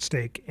think is at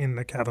stake in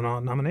the Kavanaugh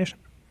nomination?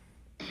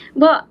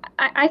 Well,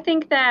 I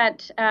think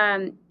that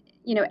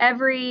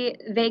every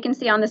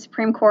vacancy on the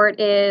Supreme Court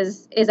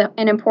is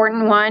an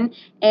important one.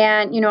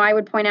 And, I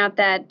would point out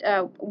that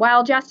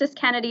while Justice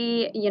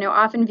Kennedy,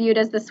 often viewed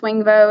as the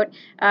swing vote,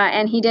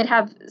 and he did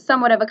have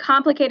somewhat of a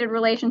complicated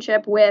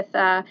relationship with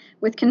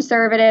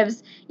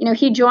conservatives,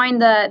 he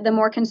joined the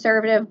more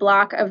conservative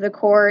bloc of the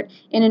court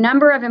in a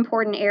number of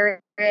important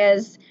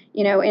areas,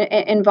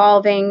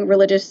 involving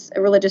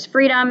religious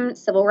freedom,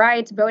 civil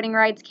rights, voting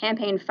rights,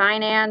 campaign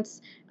finance,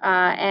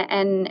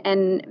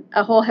 and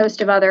a whole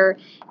host of other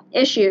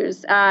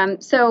issues.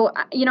 So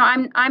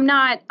I'm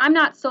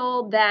not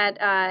sold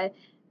that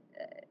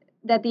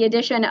the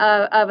addition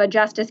of a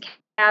Justice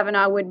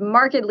Kavanaugh would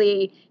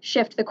markedly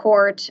shift the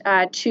court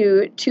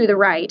to the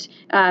right.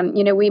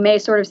 We may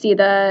sort of see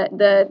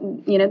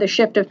the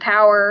shift of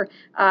power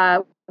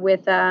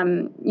with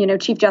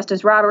Chief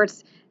Justice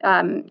Roberts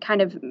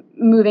kind of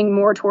moving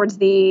more towards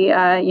the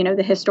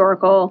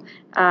historical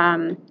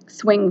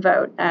swing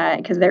vote,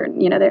 because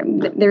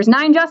there's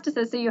 9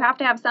 justices, so you have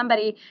to have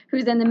somebody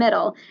who's in the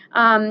middle.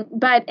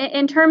 But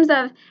in terms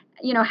of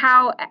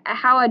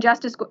how a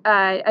Justice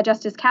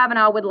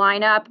Kavanaugh would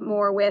line up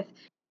more with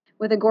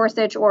a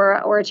Gorsuch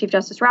or a Chief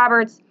Justice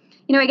Roberts,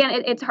 again,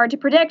 it's hard to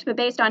predict, but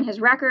based on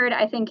his record,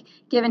 I think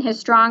given his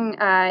strong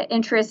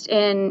interest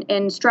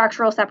in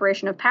structural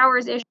separation of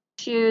powers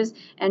issues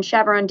and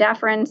Chevron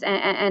deference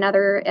and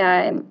other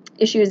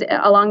issues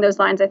along those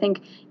lines, I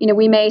think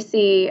we may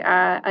see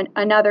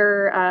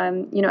another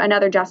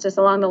justice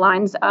along the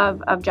lines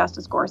of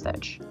Justice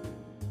Gorsuch.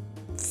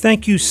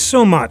 Thank you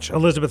so much,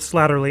 Elizabeth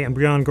Slattery and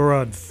Briahne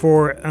Gorod,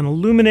 for an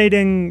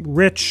illuminating,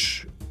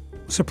 rich,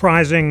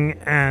 surprising,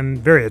 and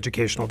very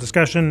educational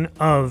discussion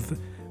of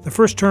the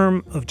first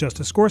term of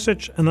Justice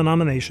Gorsuch and the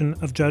nomination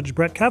of Judge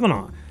Brett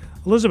Kavanaugh.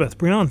 Elizabeth,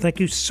 Briahne, thank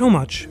you so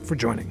much for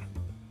joining.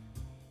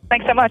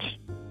 Thanks so much.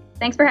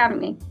 Thanks for having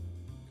me.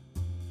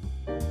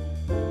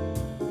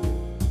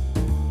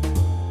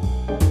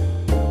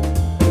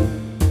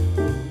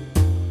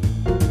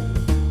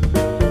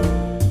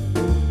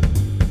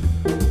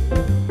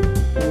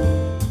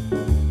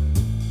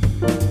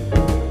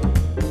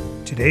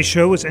 Today's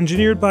show was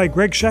engineered by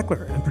Greg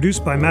Scheckler and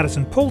produced by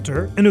Madison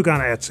Poulter and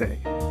Ugana Etze.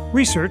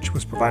 Research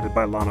was provided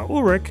by Lana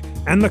Ulrich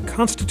and the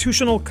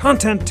Constitutional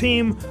Content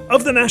Team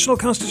of the National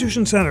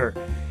Constitution Center.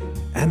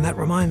 And that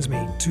reminds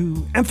me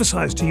to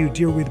emphasize to you,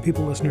 dear We the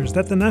People listeners,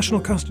 that the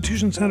National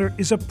Constitution Center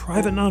is a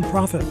private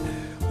nonprofit.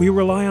 We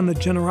rely on the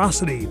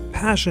generosity,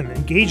 passion,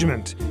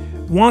 engagement,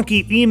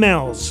 wonky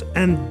emails,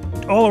 and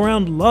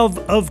all-around love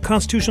of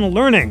constitutional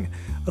learning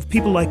of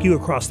people like you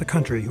across the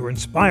country who are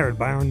inspired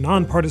by our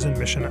nonpartisan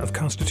mission of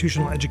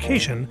constitutional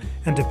education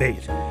and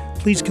debate.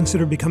 Please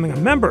consider becoming a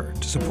member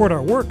to support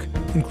our work,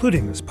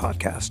 including this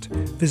podcast.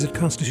 Visit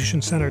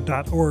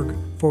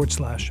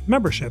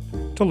constitutioncenter.org/membership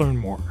to learn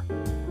more.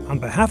 On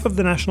behalf of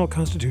the National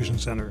Constitution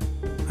Center,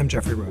 I'm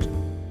Jeffrey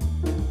Rosen.